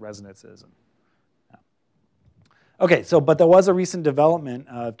to do with resonances. Okay, but there was a recent development.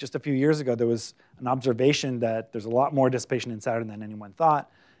 Just a few years ago, there was an observation that there's a lot more dissipation in Saturn than anyone thought.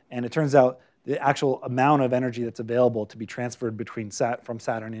 And it turns out the actual amount of energy that's available to be transferred from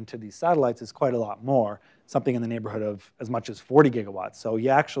Saturn into these satellites is quite a lot more, something in the neighborhood of as much as 40 gigawatts. So you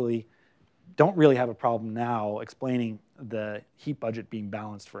actually don't really have a problem now explaining the heat budget being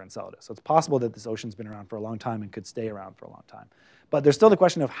balanced for Enceladus. So it's possible that this ocean's been around for a long time and could stay around for a long time. But there's still the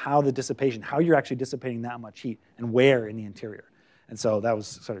question of how you're actually dissipating that much heat and where in the interior. And so that was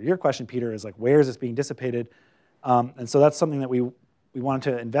sort of your question, Peter, is like, where is this being dissipated? And so that's something that we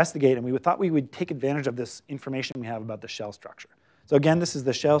wanted to investigate, and we thought we would take advantage of this information we have about the shell structure. So again, this is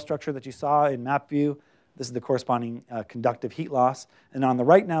the shell structure that you saw in map view. This is the corresponding conductive heat loss. And on the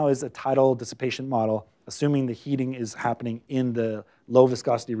right now is a tidal dissipation model, assuming the heating is happening in the low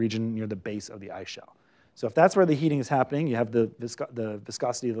viscosity region near the base of the ice shell. So if that's where the heating is happening, you have the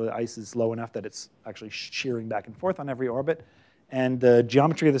viscosity of the ice is low enough that it's actually shearing back and forth on every orbit. And the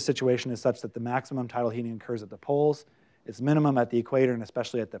geometry of the situation is such that the maximum tidal heating occurs at the poles. It's minimum at the equator, and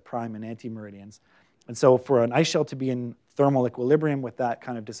especially at the prime and anti-meridians. And so for an ice shell to be in thermal equilibrium with that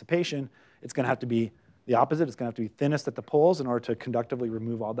kind of dissipation, it's going to have to be the opposite. It's going to have to be thinnest at the poles in order to conductively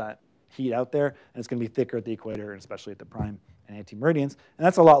remove all that heat out there. And it's going to be thicker at the equator, and especially at the prime and anti-meridians. And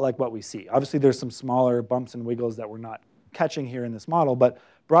that's a lot like what we see. Obviously, there's some smaller bumps and wiggles that we're not catching here in this model. But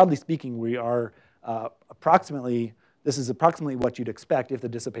broadly speaking, we are this is approximately what you'd expect if the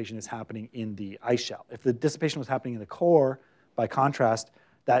dissipation is happening in the ice shell. If the dissipation was happening in the core, by contrast,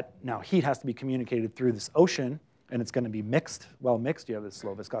 that now heat has to be communicated through this ocean, and it's going to be mixed, well mixed. You have this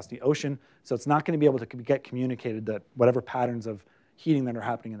low viscosity ocean, so it's not going to be able to get communicated that whatever patterns of heating that are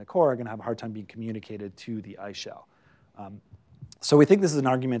happening in the core are going to have a hard time being communicated to the ice shell. So we think this is an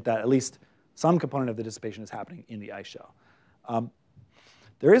argument that at least some component of the dissipation is happening in the ice shell.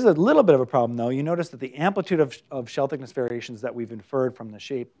 There is a little bit of a problem, though. You notice that the amplitude of shell thickness variations that we've inferred from the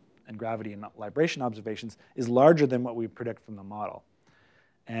shape and gravity and libration observations is larger than what we predict from the model.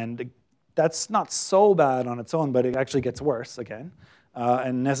 And that's not so bad on its own, but it actually gets worse again.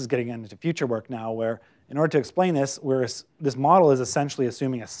 And this is getting into future work now, where in order to explain this, this model is essentially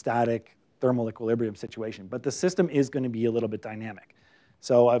assuming a static thermal equilibrium situation, but the system is going to be a little bit dynamic.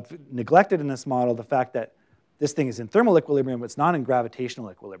 So I've neglected in this model the fact that this thing is in thermal equilibrium, but it's not in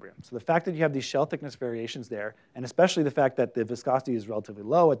gravitational equilibrium. So the fact that you have these shell thickness variations there, and especially the fact that the viscosity is relatively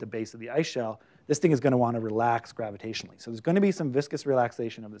low at the base of the ice shell, this thing is going to want to relax gravitationally. So there's going to be some viscous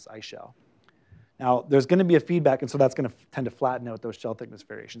relaxation of this ice shell. Now, there's going to be a feedback, and so that's going to tend to flatten out those shell thickness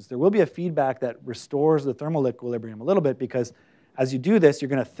variations. There will be a feedback that restores the thermal equilibrium a little bit, because as you do this, you're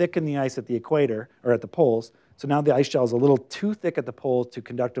going to thicken the ice at the equator, or at the poles. So now the ice shell is a little too thick at the poles to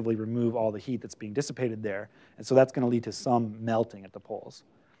conductively remove all the heat that's being dissipated there. And so that's going to lead to some melting at the poles.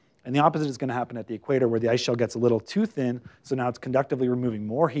 And the opposite is going to happen at the equator, where the ice shell gets a little too thin, so now it's conductively removing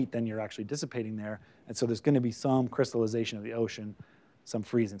more heat than you're actually dissipating there. And so there's going to be some crystallization of the ocean, some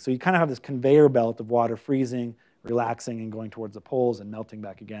freezing. So you kind of have this conveyor belt of water freezing, relaxing, and going towards the poles and melting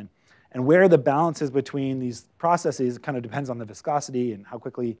back again. And where the balance is between these processes kind of depends on the viscosity and how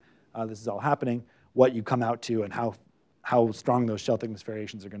quickly this is all happening, what you come out to, and how strong those shell thickness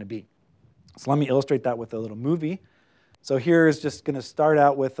variations are going to be. So let me illustrate that with a little movie. So here is just going to start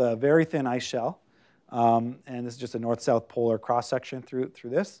out with a very thin ice shell. And this is just a north-south polar cross-section through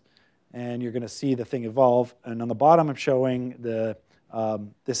this. And you're going to see the thing evolve. And on the bottom, I'm showing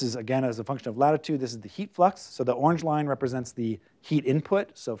this is, again, as a function of latitude. This is the heat flux. So the orange line represents the heat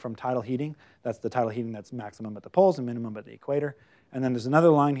input. So from tidal heating, that's the tidal heating that's maximum at the poles and minimum at the equator. And then there's another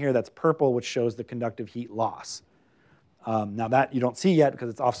line here that's purple, which shows the conductive heat loss. Now that you don't see yet because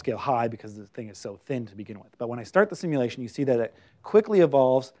it's off-scale high because the thing is so thin to begin with. But when I start the simulation, you see that it quickly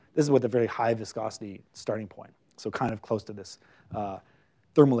evolves. This is with a very high viscosity starting point, so kind of close to this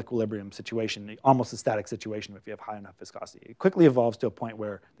thermal equilibrium situation, almost a static situation if you have high enough viscosity. It quickly evolves to a point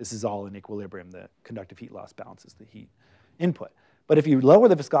where this is all in equilibrium. The conductive heat loss balances the heat input. But if you lower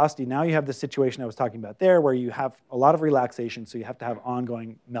the viscosity, now you have the situation I was talking about there, where you have a lot of relaxation, so you have to have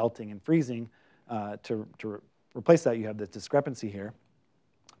ongoing melting and freezing to replace that. You have this discrepancy here.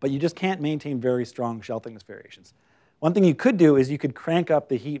 But you just can't maintain very strong shell thickness variations. One thing you could do is you could crank up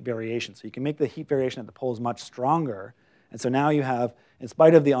the heat variation. So you can make the heat variation at the poles much stronger. And so now you have, in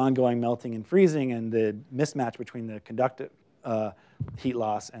spite of the ongoing melting and freezing and the mismatch between the conductive heat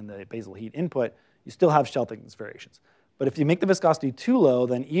loss and the basal heat input, you still have shell thickness variations. But if you make the viscosity too low,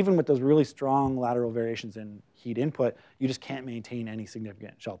 then even with those really strong lateral variations in heat input, you just can't maintain any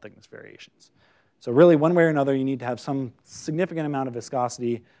significant shell thickness variations. So really, one way or another, you need to have some significant amount of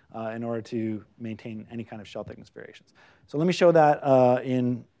viscosity in order to maintain any kind of shell thickness variations. So let me show that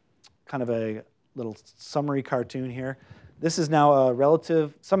in kind of a little summary cartoon here. This is now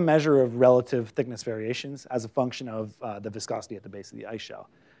some measure of relative thickness variations as a function of the viscosity at the base of the ice shell.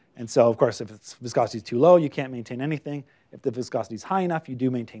 And so, of course, if its viscosity is too low, you can't maintain anything. If the viscosity is high enough, you do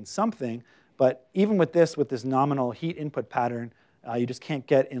maintain something. But even with this nominal heat input pattern, you just can't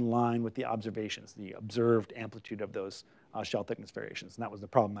get in line with the observations, the observed amplitude of those shell thickness variations. And that was the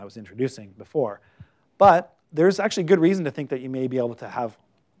problem I was introducing before. But there's actually good reason to think that you may be able to have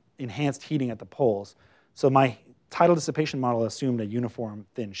enhanced heating at the poles. So my tidal dissipation model assumed a uniform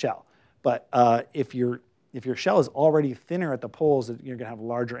thin shell. But if your shell is already thinner at the poles, you're going to have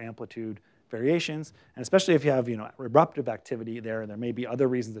larger amplitude variations. And especially if you have eruptive activity there may be other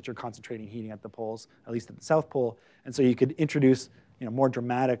reasons that you're concentrating heating at the poles, at least at the South Pole. And so you could introduce more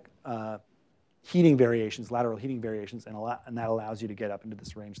dramatic heating variations, lateral heating variations, and that allows you to get up into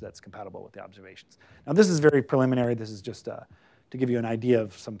this range that's compatible with the observations. Now this is very preliminary. This is just to give you an idea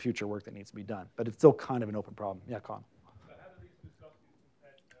of some future work that needs to be done. But it's still kind of an open problem. Yeah, Colin?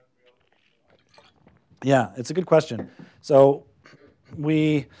 Yeah, it's a good question. So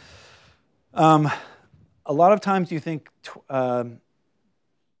a lot of times you think 10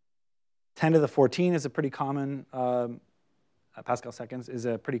 to the 14 is a pretty common, Pascal seconds is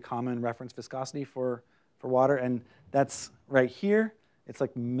a pretty common reference viscosity for water. And that's right here. It's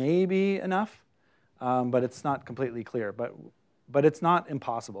like maybe enough, but it's not completely clear. But it's not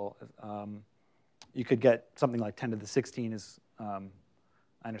impossible. You could get something like 10 to the 16 is, I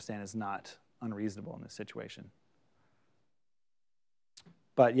understand, is not unreasonable in this situation.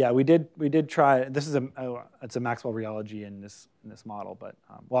 But yeah, we did try. This is it's a Maxwell rheology in this model, but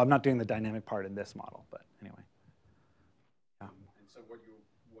well, I'm not doing the dynamic part in this model, but anyway. Yeah. And so what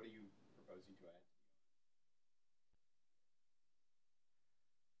are you proposing to add?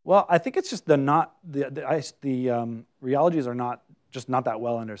 Well, I think it's just the rheologies are not that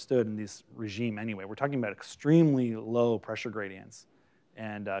well understood in this regime anyway. We're talking about extremely low pressure gradients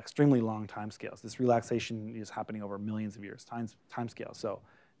and extremely long timescales. This relaxation is happening over millions of years timescale. So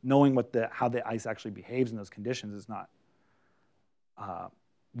knowing how the ice actually behaves in those conditions is not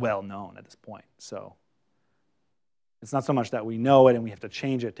well known at this point. So it's not so much that we know it and we have to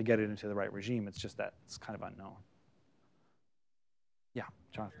change it to get it into the right regime. It's just that it's kind of unknown. Yeah,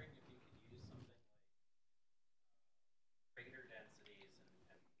 Jonathan. Wondering if you could use something like crater densities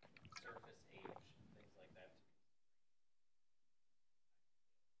and surface age and things like that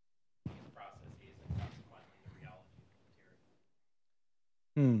to these processes and consequently the rheology of the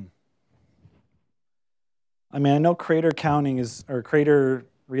material. I mean, I know crater counting crater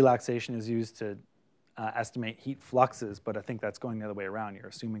relaxation is used to estimate heat fluxes, but I think that's going the other way around. You're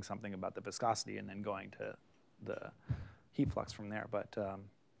assuming something about the viscosity and then going to the heat flux from there. But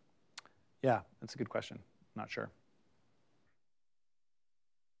yeah, that's a good question. Not sure.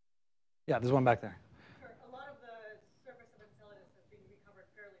 Yeah, there's one back there. Sure. A lot of the surface of Enceladus has been recovered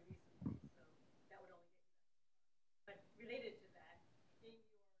fairly recently, so that would only get you that. But related to that, in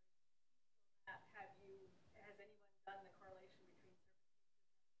your map, has anyone done the correlation between surface?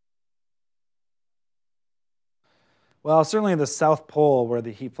 Well, certainly the South Pole where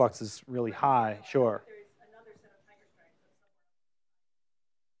the heat flux is really high, sure. There's another set of tiger stripes that's somewhere.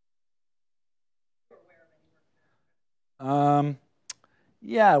 You're aware of any work there?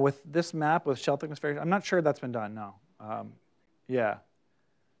 Yeah, with this map with shell thickness variation, I'm not sure that's been done. No. Yeah,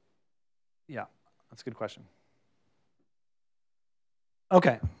 that's a good question.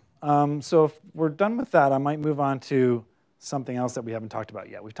 Okay, so if we're done with that, I might move on to something else that we haven't talked about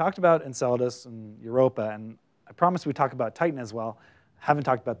yet. We've talked about Enceladus and Europa, and I promised we'd talk about Titan as well. Haven't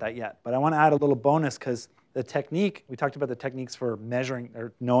talked about that yet, but I want to add a little bonus because the technique, we talked about the techniques for measuring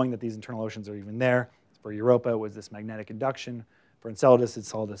or knowing that these internal oceans are even there. For Europa, it was this magnetic induction. For Enceladus,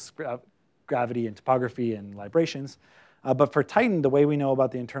 it's all this gravity and topography and librations. But for Titan, the way we know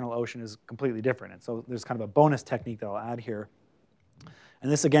about the internal ocean is completely different. And so there's kind of a bonus technique that I'll add here.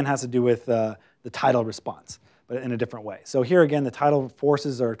 And this, again, has to do with the tidal response, but in a different way. So here, again, the tidal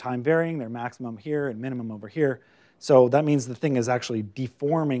forces are time varying. They're maximum here and minimum over here. So that means the thing is actually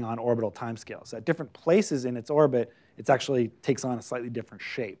deforming on orbital timescales. At different places in its orbit, it actually takes on a slightly different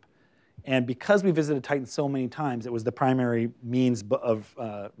shape. And because we visited Titan so many times, it was the primary means of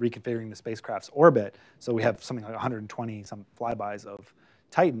reconfiguring the spacecraft's orbit. So we have something like 120 some flybys of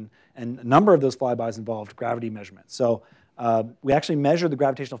Titan, and a number of those flybys involved gravity measurements. So we actually measured the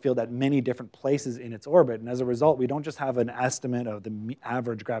gravitational field at many different places in its orbit, and as a result, we don't just have an estimate of the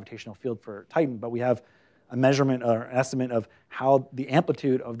average gravitational field for Titan, but we have a measurement or an estimate of how the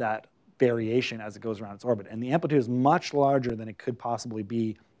amplitude of that variation as it goes around its orbit. And the amplitude is much larger than it could possibly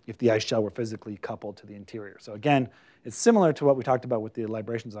be if the ice shell were physically coupled to the interior. So again, it's similar to what we talked about with the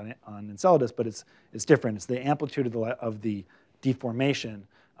librations on Enceladus, but it's different. It's the amplitude of the deformation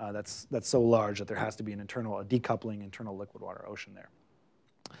that's so large that there has to be a decoupling internal liquid water ocean there.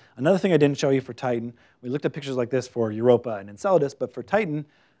 Another thing I didn't show you for Titan, we looked at pictures like this for Europa and Enceladus, but for Titan,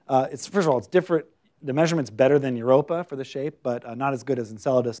 first of all, it's different. The measurement's better than Europa for the shape, but not as good as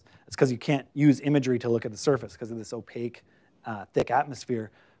Enceladus. It's because you can't use imagery to look at the surface because of this opaque, thick atmosphere.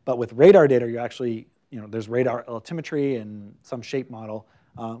 But with radar data, you actually, there's radar altimetry and some shape model.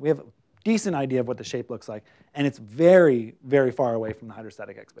 We have a decent idea of what the shape looks like, and it's very, very far away from the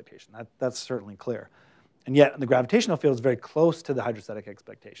hydrostatic expectation. That's certainly clear. And yet, the gravitational field is very close to the hydrostatic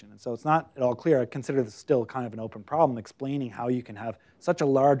expectation. And so it's not at all clear. I consider this still kind of an open problem, explaining how you can have such a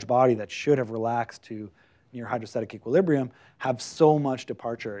large body that should have relaxed to near hydrostatic equilibrium have so much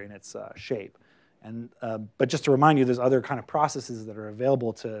departure in its shape. And, but just to remind you, there's other kind of processes that are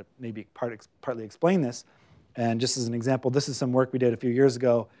available to maybe partly explain this. And just as an example, this is some work we did a few years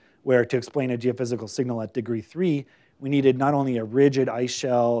ago where to explain a geophysical signal at degree 3, we needed not only a rigid ice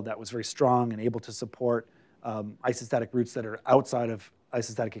shell that was very strong and able to support isostatic roots that are outside of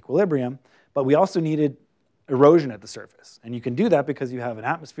isostatic equilibrium, but we also needed erosion at the surface. And you can do that because you have an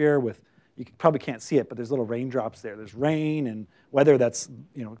atmosphere with, you probably can't see it, but there's little raindrops there. There's rain and weather that's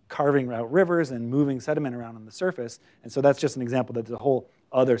carving out rivers and moving sediment around on the surface. And so that's just an example that there's a whole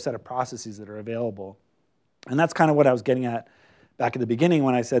other set of processes that are available. And that's kind of what I was getting at back at the beginning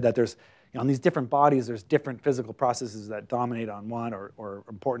when I said that there's, on these different bodies, there's different physical processes that dominate on one or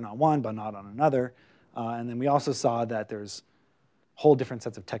important on one, but not on another. And then we also saw that there's whole different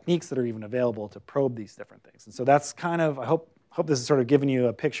sets of techniques that are even available to probe these different things. And so that's kind of, I hope this is sort of giving you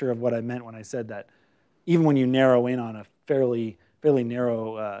a picture of what I meant when I said that even when you narrow in on a fairly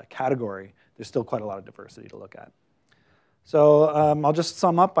narrow category, there's still quite a lot of diversity to look at. So I'll just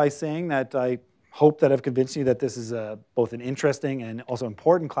sum up by saying that I hope that I've convinced you that this is both an interesting and also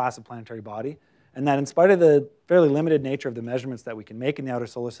important class of planetary body, and that in spite of the fairly limited nature of the measurements that we can make in the outer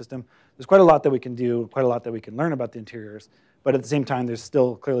solar system, there's quite a lot that we can do, quite a lot that we can learn about the interiors, but at the same time, there's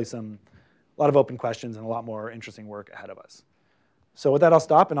still clearly a lot of open questions and a lot more interesting work ahead of us. So with that, I'll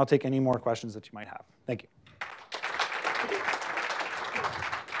stop, and I'll take any more questions that you might have. Thank you.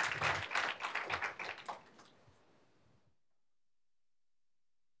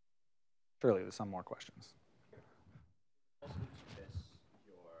 Surely there's some more questions. Also to test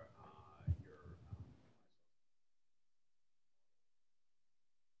your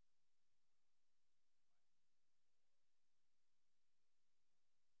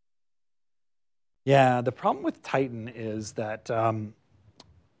Yeah, the problem with Titan is that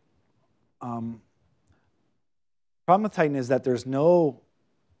there's no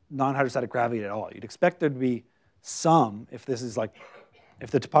non-hydrostatic gravity at all. You'd expect there to be some if this is like, if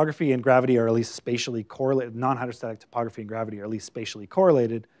the topography and gravity are at least spatially correlated, non-hydrostatic topography and gravity are at least spatially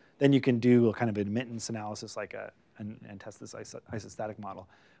correlated, then you can do a kind of admittance analysis like and test this isostatic model.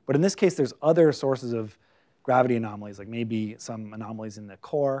 But in this case, there's other sources of gravity anomalies, like maybe some anomalies in the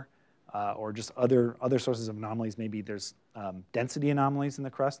core, or just other sources of anomalies. Maybe there's density anomalies in the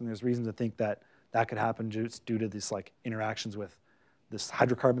crust, and there's reason to think that that could happen just due to this like interactions with this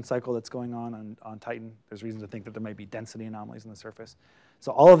hydrocarbon cycle that's going on Titan. There's reason to think that there might be density anomalies in the surface.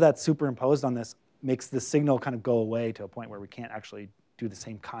 So all of that superimposed on this makes the signal kind of go away to a point where we can't actually do the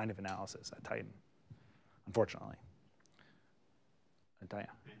same kind of analysis at Titan, unfortunately. At Titan.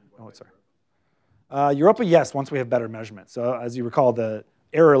 Oh, sorry. Europa, yes, once we have better measurements. So as you recall, the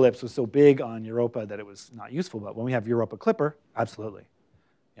error ellipse was so big on Europa that it was not useful, but when we have Europa Clipper, absolutely.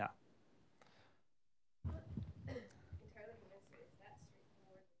 Yeah. Entirely convinced it is that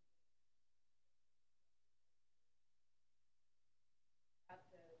straightforward. At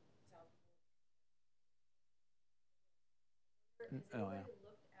the South Pole. Has Oh, anybody yeah.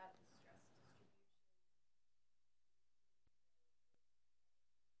 looked at the stress distribution?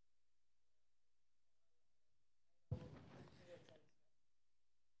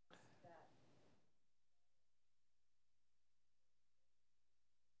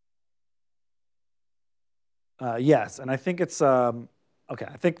 Yes, and I think it's okay.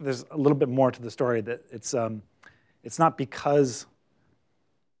 I think there's a little bit more to the story. That it's not because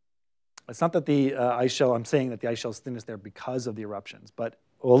it's not that the ice shell. I'm saying that the ice shell is thinnest there because of the eruptions, but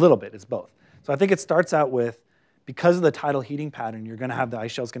well, a little bit. It's both. So I think it starts out with because of the tidal heating pattern, you're going to have the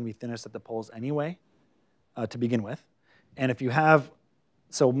ice shell is going to be thinnest at the poles anyway, to begin with, and if you have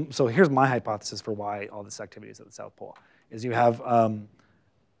so here's my hypothesis for why all this activity is at the South Pole is you have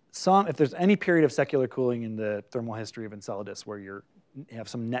if there's any period of secular cooling in the thermal history of Enceladus where you have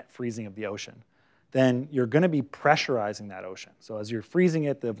some net freezing of the ocean, then you're going to be pressurizing that ocean. So as you're freezing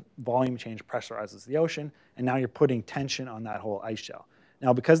it, the volume change pressurizes the ocean, and now you're putting tension on that whole ice shell.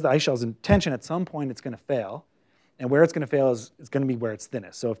 Now, because the ice shell is in tension, at some point it's going to fail, and where it's going to fail is it's going to be where it's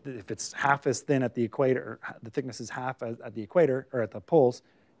thinnest. So if it's half as thin at the equator, or the thickness is half at the equator or at the poles,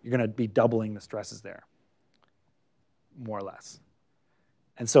 you're going to be doubling the stresses there, more or less.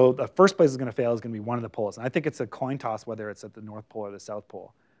 And so the first place it's going to fail is going to be one of the poles. And I think it's a coin toss whether it's at the North Pole or the South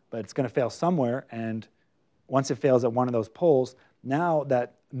Pole. But it's going to fail somewhere, and once it fails at one of those poles, now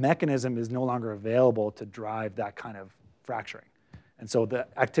that mechanism is no longer available to drive that kind of fracturing. And so the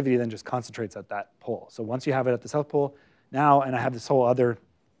activity then just concentrates at that pole. So once you have it at the South Pole, now, and I have this whole other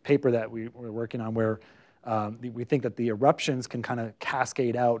paper that we're working on where we think that the eruptions can kind of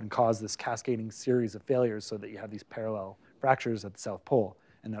cascade out and cause this cascading series of failures so that you have these parallel fractures at the South Pole.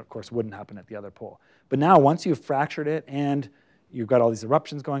 And that, of course, wouldn't happen at the other pole. But now, once you've fractured it and you've got all these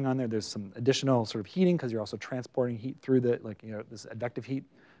eruptions going on there, there's some additional sort of heating because you're also transporting heat through this advective heat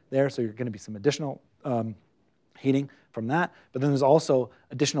there. So you're going to be some additional heating from that. But then there's also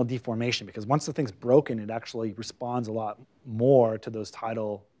additional deformation because once the thing's broken, it actually responds a lot more to those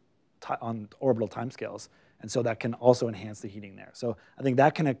tidal on orbital timescales. And so that can also enhance the heating there. So I think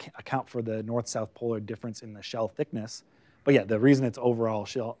that can account for the north-south polar difference in the shell thickness. But yeah, the reason it's overall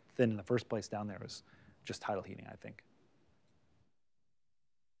shell thin in the first place down there is just tidal heating, I think.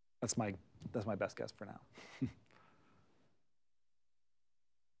 That's my best guess for now.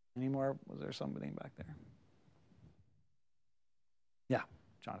 Any more? Was there somebody back there? Yeah,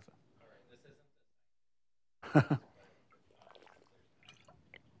 Jonathan. All right, this isn't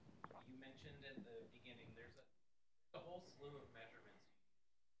you mentioned at the beginning there's a whole slew of measurements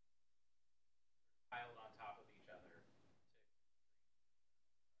piled on top of each other.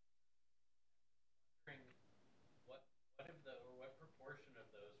 Wondering what of the or what proportion of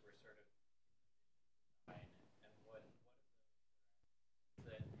those were sort of design, and what of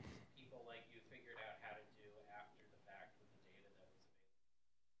those that people like you figured out how to do after the fact with the data that was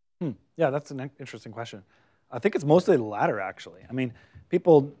available. Yeah, that's an interesting question. I think it's mostly the latter, actually. I mean,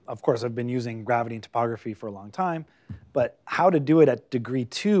 people, of course, have been using gravity and topography for a long time, but how to do it at degree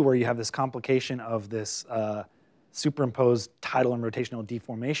 2, where you have this complication of this superimposed tidal and rotational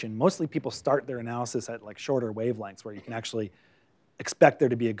deformation, mostly people start their analysis at like shorter wavelengths, where you can actually expect there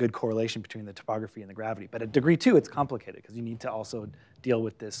to be a good correlation between the topography and the gravity. But at degree 2, it's complicated, because you need to also deal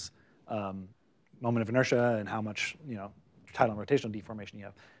with this moment of inertia and how much, tidal and rotational deformation you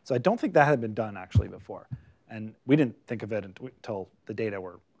have. So I don't think that had been done actually before. And we didn't think of it until the data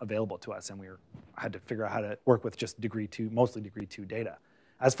were available to us, and we had to figure out how to work with just degree 2, mostly degree 2 data.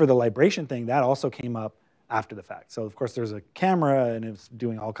 As for the libration thing, that also came up after the fact. So of course there's a camera and it was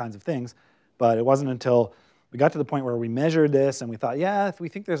doing all kinds of things, but it wasn't until we got to the point where we measured this and we thought, yeah, if we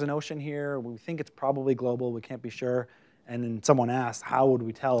think there's an ocean here, we think it's probably global, we can't be sure. And then someone asked, how would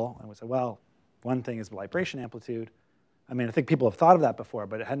we tell? And we said, well, one thing is libration amplitude. I mean, I think people have thought of that before,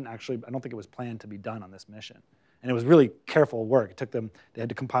 but it hadn't actually, I don't think it was planned to be done on this mission. And it was really careful work. It took them, they had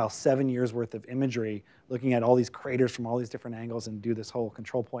to compile 7 years worth of imagery, looking at all these craters from all these different angles and do this whole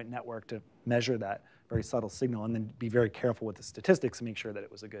control point network to measure that very subtle signal, and then be very careful with the statistics to make sure that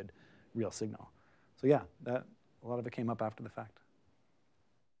it was a good, real signal. So yeah, a lot of it came up after the fact.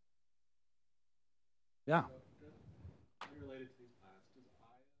 Yeah. Related to these planets, does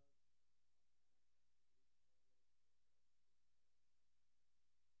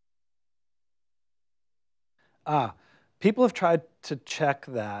People have tried to check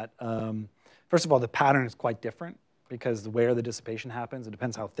that. First of all, the pattern is quite different, because where the dissipation happens, it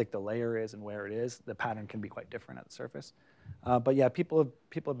depends how thick the layer is and where it is. The pattern can be quite different at the surface. But yeah, people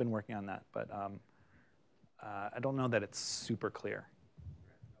have been working on that, but I don't know that it's super clear.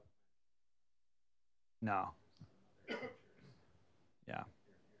 No. Yeah.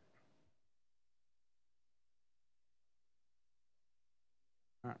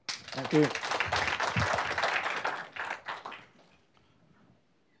 All right. Thank you.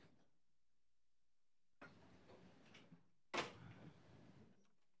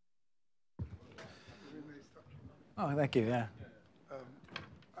 Oh, thank you. Yeah.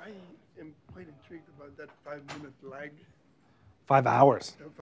 I am quite intrigued about that 5-minute lag. 5 hours.